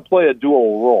I kind of play a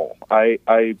dual role.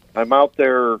 I'm out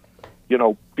there,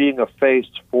 being a face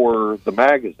for the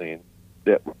magazine,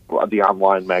 the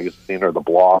online magazine or the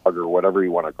blog or whatever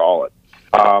you want to call it.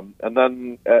 And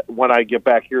then when I get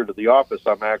back here to the office,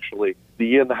 I'm actually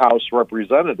the in-house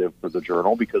representative for the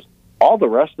Journal because all the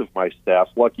rest of my staff,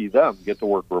 lucky them, get to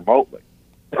work remotely.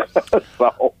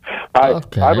 So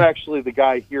I'm actually the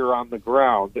guy here on the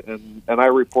ground, and I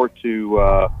report to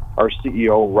our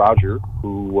CEO, Roger,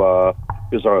 who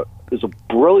is a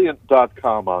brilliant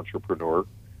 .com entrepreneur.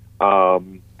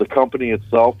 The company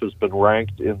itself has been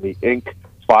ranked in the Inc.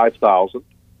 5000.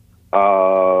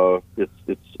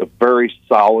 It's a very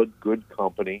solid, good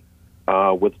company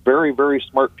with very, very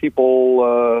smart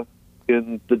people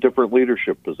in the different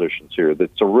leadership positions here.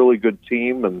 It's a really good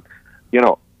team, and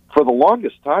for the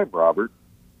longest time, Robert,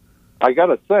 I got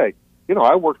to say,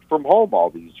 I worked from home all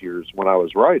these years when I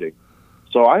was writing,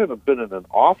 so I haven't been in an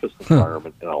office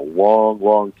environment in a long,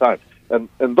 long time. And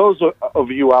those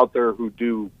of you out there who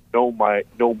do know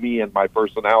me and my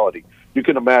personality, you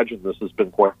can imagine this has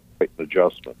been quite an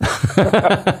adjustment.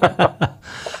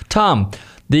 Tom,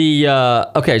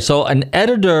 so an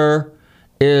editor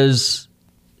is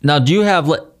now. Do you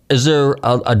have? Is there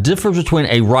a difference between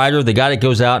a writer, the guy that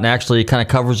goes out and actually kind of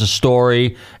covers a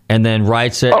story and then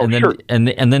writes it, sure. and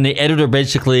then the editor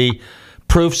basically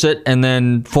proofs it and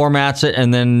then formats it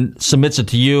and then submits it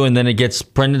to you and then it gets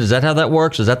printed? Is that how that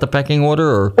works? Is that the pecking order?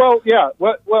 Or? Well, yeah.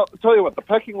 Well, I'll tell you what. The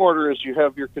pecking order is you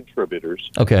have your contributors,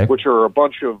 which are a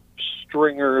bunch of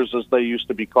stringers, as they used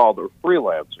to be called, or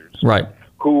freelancers, right?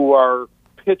 Who are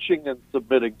pitching and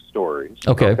submitting stories.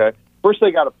 Okay. First,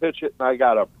 they got to pitch it, and I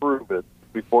got to approve it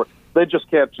before. They just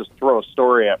can't just throw a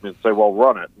story at me and say, "Well,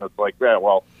 run it." And it's like, yeah,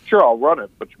 well, sure, I'll run it,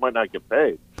 but you might not get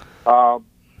paid. And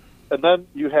then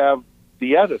you have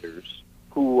the editors,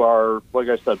 who are, like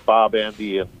I said, Bob,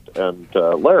 Andy, and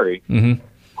Larry,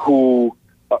 who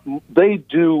they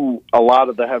do a lot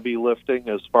of the heavy lifting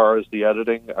as far as the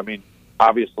editing. I mean,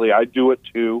 obviously, I do it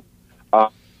too,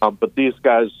 but these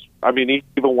guys, I mean,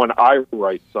 even when I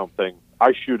write something,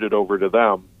 I shoot it over to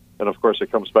them, and of course,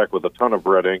 it comes back with a ton of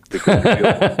red ink because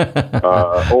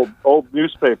old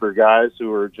newspaper guys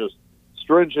who are just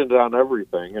stringent on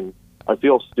everything, and I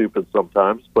feel stupid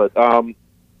sometimes, but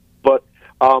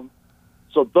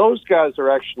so those guys are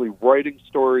actually writing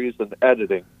stories and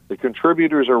editing. The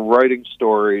contributors are writing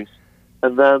stories,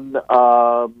 and then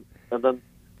I'm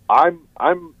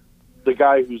the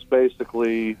guy who's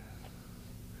basically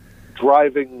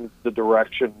driving the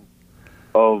direction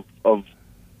of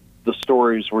the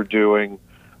stories we're doing,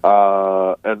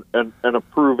 and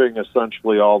approving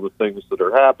essentially all the things that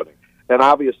are happening. And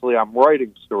obviously, I'm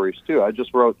writing stories too. I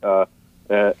just wrote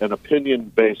an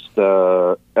opinion-based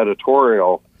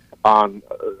editorial on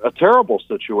a terrible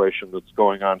situation that's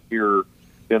going on here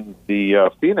in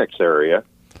the Phoenix area.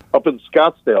 Up in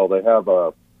Scottsdale, they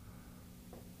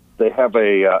have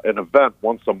an event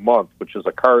once a month, which is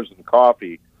a cars and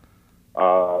coffee,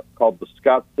 called the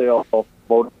Scottsdale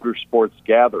Motorsports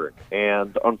Gathering.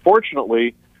 And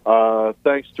unfortunately,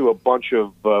 thanks to a bunch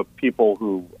of people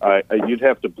who you'd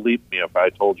have to bleep me if I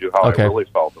told you how I really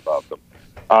felt about them.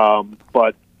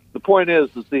 But the point is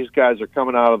these guys are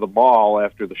coming out of the mall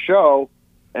after the show,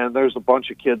 and there's a bunch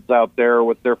of kids out there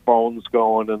with their phones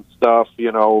going and stuff,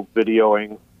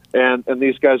 videoing, and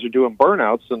these guys are doing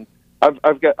burnouts. And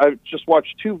I've just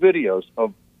watched two videos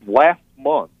of last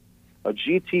month, a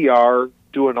GTR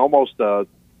doing almost a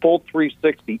full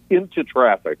 360 into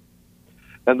traffic,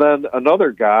 and then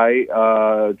another guy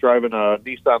driving a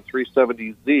Nissan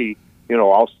 370Z,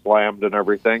 all slammed and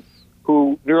everything,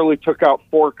 who nearly took out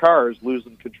 4 cars,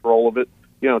 losing control of it,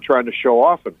 trying to show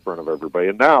off in front of everybody.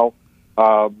 And now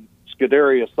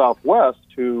Scuderia Southwest,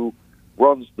 who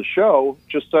runs the show,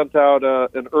 just sent out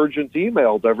an urgent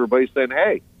email to everybody saying,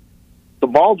 hey, the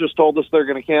mall just told us they're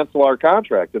going to cancel our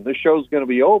contract, and this show's going to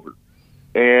be over.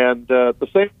 And the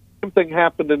same thing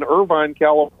happened in Irvine,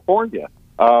 California.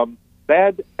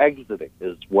 Bad exiting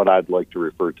is what I'd like to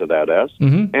refer to that as.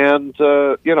 And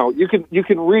you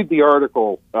can read the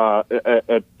article at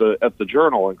the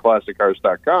Journal and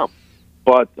ClassicCars.com.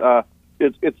 But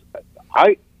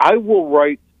I will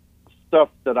write stuff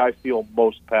that I feel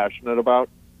most passionate about,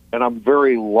 and I'm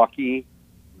very lucky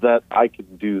that I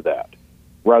can do that,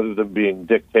 rather than being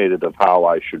dictated of how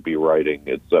I should be writing,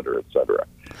 et cetera, et cetera.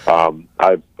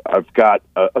 I've got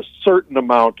a certain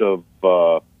amount of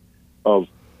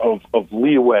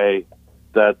leeway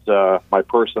that my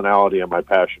personality and my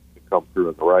passion can come through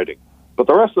in the writing. But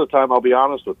the rest of the time, I'll be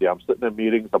honest with you, I'm sitting in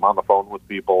meetings, I'm on the phone with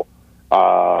people,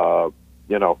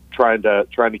 trying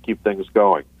to keep things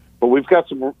going. But we've got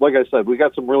some, like I said, we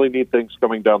got some really neat things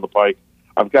coming down the pike.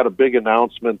 I've got a big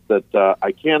announcement that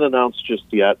I can't announce just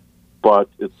yet, but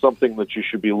it's something that you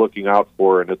should be looking out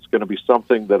for, and it's going to be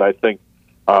something that I think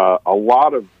a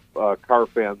lot of car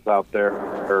fans out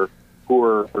there who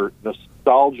are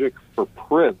nostalgic for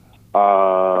print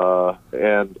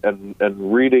and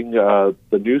reading the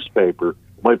newspaper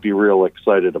might be real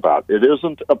excited about. It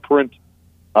isn't a print.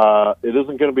 It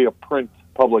isn't going to be a print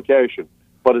publication,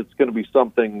 but it's going to be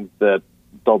something that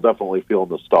they'll definitely feel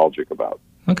nostalgic about.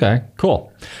 Okay,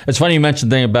 cool. It's funny you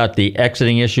mentioned the thing about the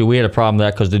exiting issue. We had a problem with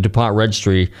that because the DuPont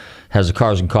Registry has the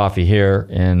Cars and Coffee here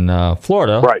in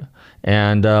Florida. Right.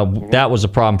 And that was a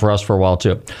problem for us for a while,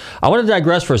 too. I want to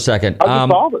digress for a second. How'd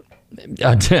you solve it?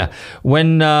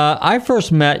 When I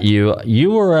first met you, we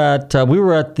were at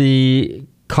the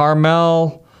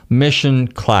Carmel Mission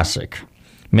Classic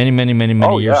many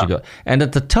years ago. And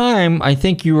at the time, I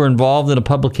think you were involved in a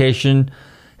publication,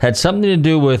 had something to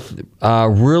do with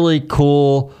really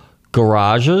cool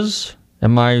garages.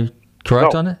 Am I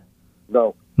correct on it?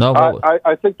 No.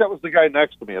 I think that was the guy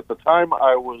next to me. At the time,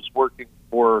 I was working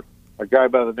for a guy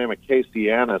by the name of Casey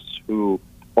Annis, who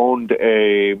owned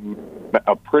a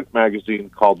print magazine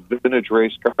called Vintage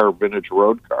Race Car, Vintage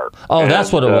Road Car. Oh,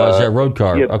 that's what it was. Yeah, Road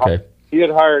Car. Okay. He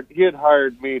had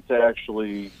hired me to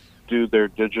actually do their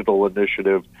digital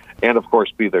initiative, and of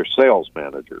course, be their sales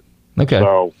manager. Okay.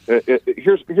 So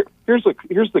here's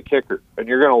the kicker, and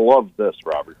you're going to love this,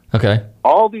 Robert. Okay.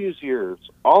 All these years,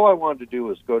 all I wanted to do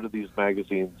was go to these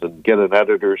magazines and get an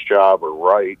editor's job or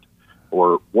write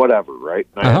or whatever, right?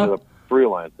 And I ended up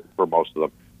freelancing for most of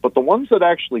them. But the ones that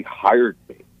actually hired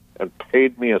me and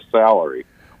paid me a salary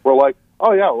were like,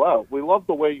 oh, yeah, well, we love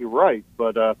the way you write,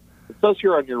 but it says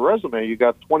here on your resume you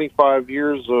got 25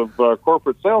 years of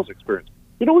corporate sales experience.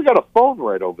 We got a phone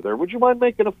right over there. Would you mind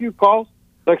making a few calls?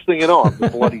 Next thing you know, I'm the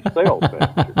bloody sales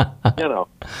manager.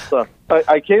 So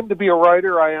I came to be a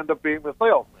writer. I end up being the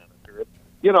sales manager.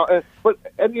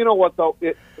 And you know what though?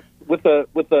 With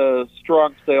a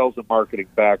strong sales and marketing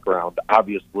background,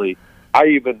 obviously, I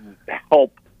even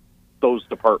help those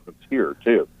departments here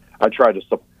too. I try to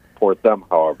support them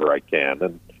however I can.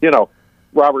 And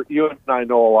Robert, you and I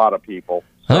know a lot of people,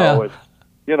 so it's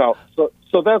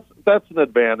so that's an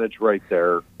advantage right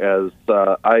there. As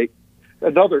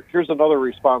here's another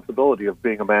responsibility of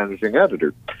being a managing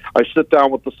editor. I sit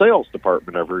down with the sales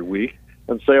department every week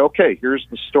and say, okay, here's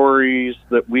the stories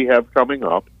that we have coming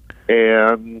up,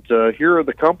 and here are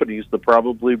the companies that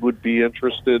probably would be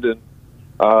interested in,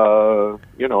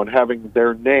 in having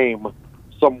their name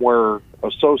somewhere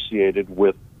associated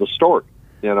with the story.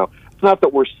 It's not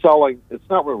that we're selling. It's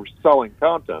not where we're selling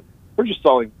content. We're just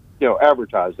selling,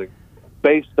 advertising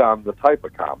based on the type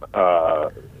of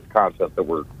content that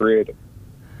we're creating.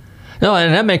 No,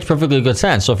 and that makes perfectly good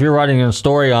sense. So if you're writing a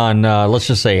story on, let's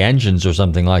just say, engines or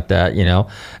something like that, you're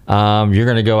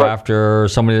going to go after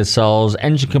somebody that sells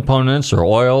engine components or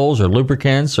oils or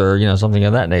lubricants or, something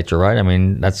of that nature, right? I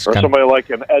mean, that's or somebody like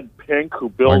an Ed Pink who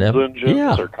builds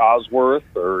engines or Cosworth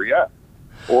or,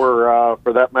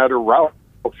 for that matter, Roush,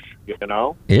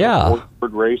 Yeah.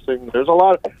 Ford Racing. There's a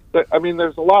lot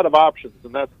of options,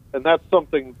 and that's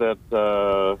something that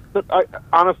I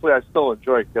honestly I still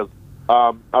enjoy because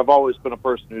I've always been a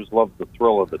person who's loved the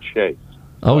thrill of the chase.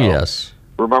 Oh, yes.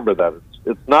 Remember that.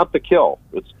 It's not the kill.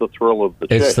 It's the thrill of the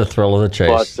chase. It's the thrill of the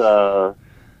chase. But,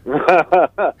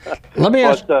 let me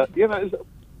ask... go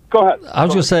ahead. I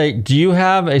was going to say, do you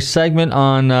have a segment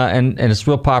on, and it's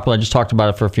real popular, I just talked about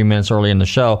it for a few minutes early in the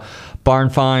show, barn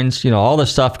finds, all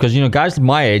this stuff, because, guys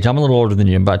my age, I'm a little older than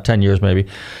you, about 10 years maybe,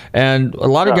 and a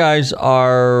lot of guys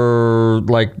are,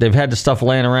 like, they've had this stuff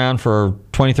laying around for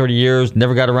 20, 30 years,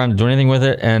 never got around to doing anything with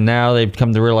it, and now they've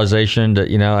come to the realization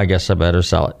that, I guess I better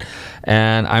sell it.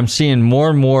 And I'm seeing more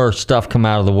and more stuff come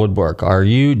out of the woodwork. Do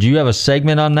you have a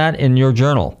segment on that in your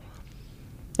journal?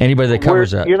 Anybody that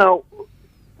covers that?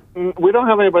 We don't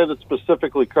have anybody that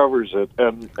specifically covers it,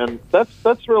 and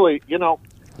that's really,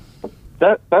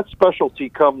 that specialty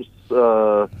comes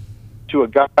to a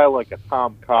guy like a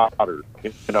Tom Cotter,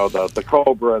 the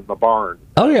Cobra in the Barn.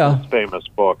 Oh yeah, his famous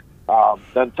book.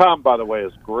 And Tom, by the way,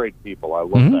 is great people. I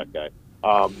love that guy.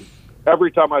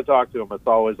 Every time I talk to him, it's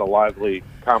always a lively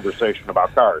conversation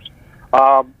about cars.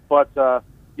 But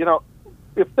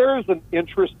if there is an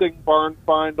interesting barn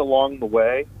find along the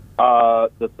way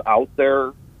that's out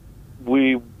there,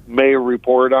 we may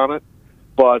report on it,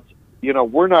 but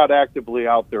we're not actively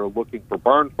out there looking for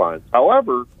barn finds.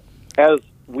 However, as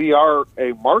we are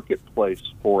a marketplace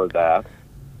for that,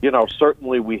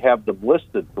 certainly we have them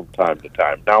listed from time to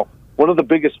time. Now, one of the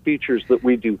biggest features that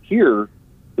we do here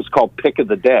is called Pick of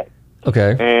the Day.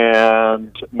 Okay.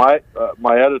 And my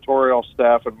editorial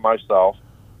staff and myself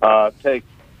take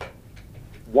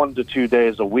 1 to 2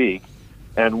 days a week,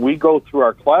 and we go through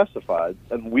our classifieds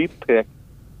and we pick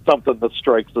something that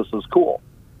strikes us as cool.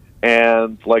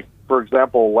 And like, for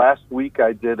example, last week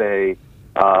I did a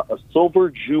Silver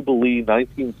Jubilee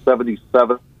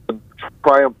 1977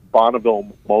 Triumph Bonneville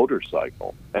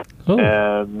motorcycle. Oh.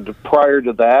 And prior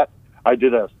to that, I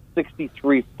did a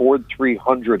 63 Ford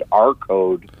 300 R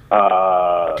code.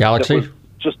 Galaxy? It was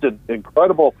just an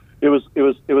incredible. It was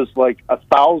like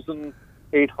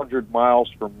 1,800 miles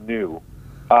from new.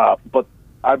 But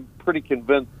I'm pretty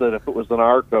convinced that if it was an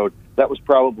R code, that was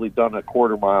probably done a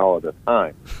quarter mile at a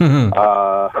time.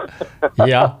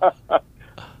 Yeah.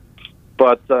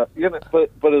 But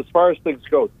but as far as things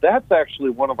go, that's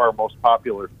actually one of our most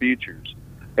popular features,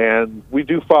 and we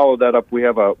do follow that up. We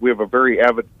have a very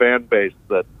avid fan base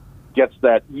that gets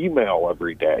that email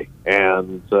every day,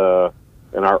 and our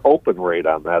open rate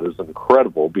on that is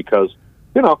incredible because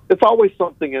it's always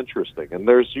something interesting, and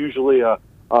there's usually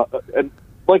and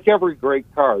like every great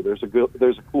car, there's a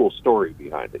cool story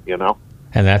behind it,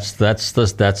 And that's what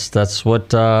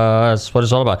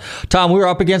it's all about. Tom, we're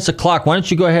up against the clock. Why don't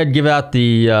you go ahead and give out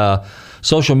the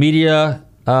social media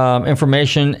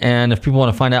information, and if people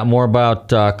want to find out more about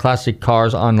Classic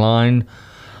Cars Online,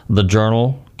 the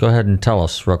journal, go ahead and tell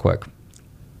us real quick.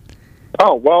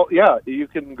 Oh, well, yeah, you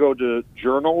can go to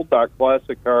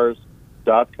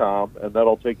journal.classiccars.com, and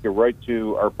that'll take you right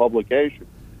to our publication.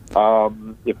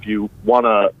 If you want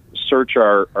to search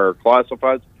our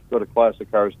classifieds, go to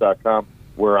classiccars.com.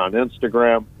 We're on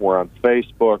Instagram, we're on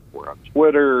Facebook, we're on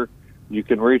Twitter. You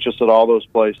can reach us at all those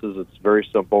places. It's very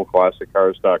simple,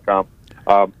 classiccars.com.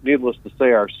 Needless to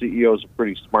say, our CEO is a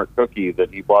pretty smart cookie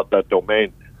that he bought that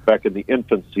domain back in the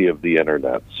infancy of the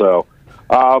Internet. So,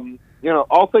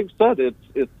 all things said,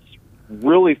 it's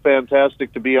really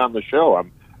fantastic to be on the show.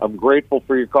 I'm grateful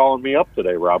for you calling me up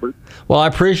today, Robert. Well, I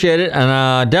appreciate it,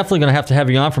 and definitely going to have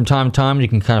you on from time to time. You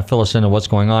can kind of fill us in on what's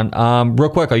going on. Real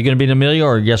quick, are you going to be in Amelia,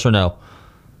 or yes or no?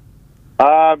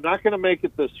 I'm not going to make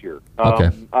it this year. Okay.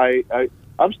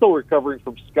 I'm still recovering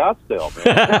from Scottsdale,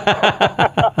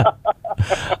 man.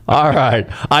 All right.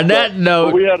 On that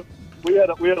note, we had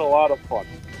a lot of fun.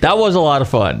 That was a lot of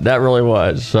fun. That really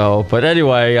was. So, but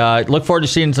anyway, look forward to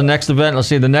seeing the next event. Let's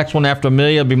see, the next one after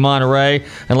Amelia will be Monterey,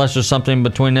 unless there's something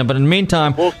between them. But in the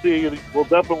meantime, we'll see you. We'll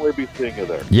definitely be seeing you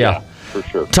there. Yeah, for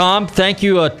sure. Tom, thank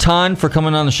you a ton for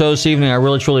coming on the show this evening. I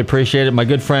really, truly appreciate it. My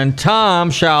good friend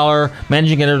Tom Stahler,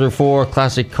 managing editor for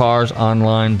Classic Cars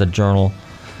Online, the journal.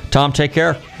 Tom, take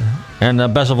care, and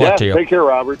best of luck to you. Take care,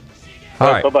 Robert.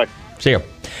 All right. Bye-bye. See you.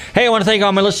 Hey, I want to thank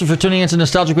all my listeners for tuning in to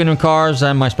Nostalgic Radio and Cars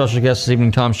and my special guest this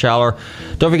evening, Tom Stahler.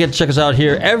 Don't forget to check us out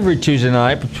here every Tuesday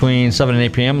night between 7 and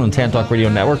 8 p.m. on the Tan Talk Radio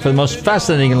Network for the most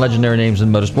fascinating and legendary names in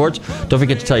motorsports. Don't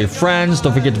forget to tell your friends.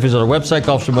 Don't forget to visit our website,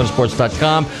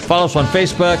 GulfstreamMotorsports.com. Follow us on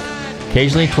Facebook,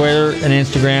 occasionally Twitter and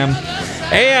Instagram.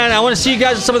 And I want to see you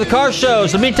guys at some of the car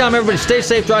shows. In the meantime, everybody stay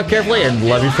safe, drive carefully, and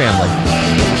love your family.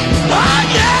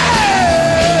 Oh, yeah!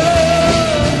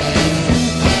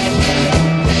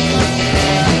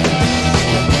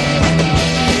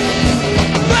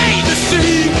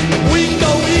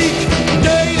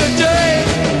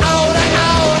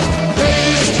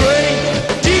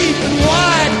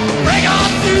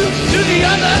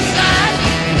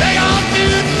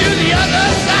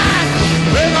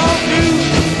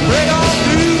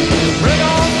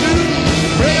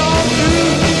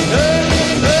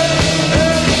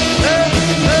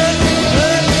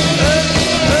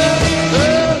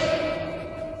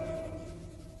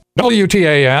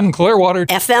 WTAN, Clearwater.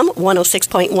 FM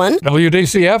 106.1.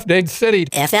 WDCF, Dade City.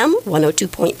 FM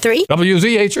 102.3.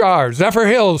 WZHR, Zephyr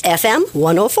Hills. FM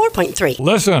 104.3.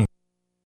 Listen.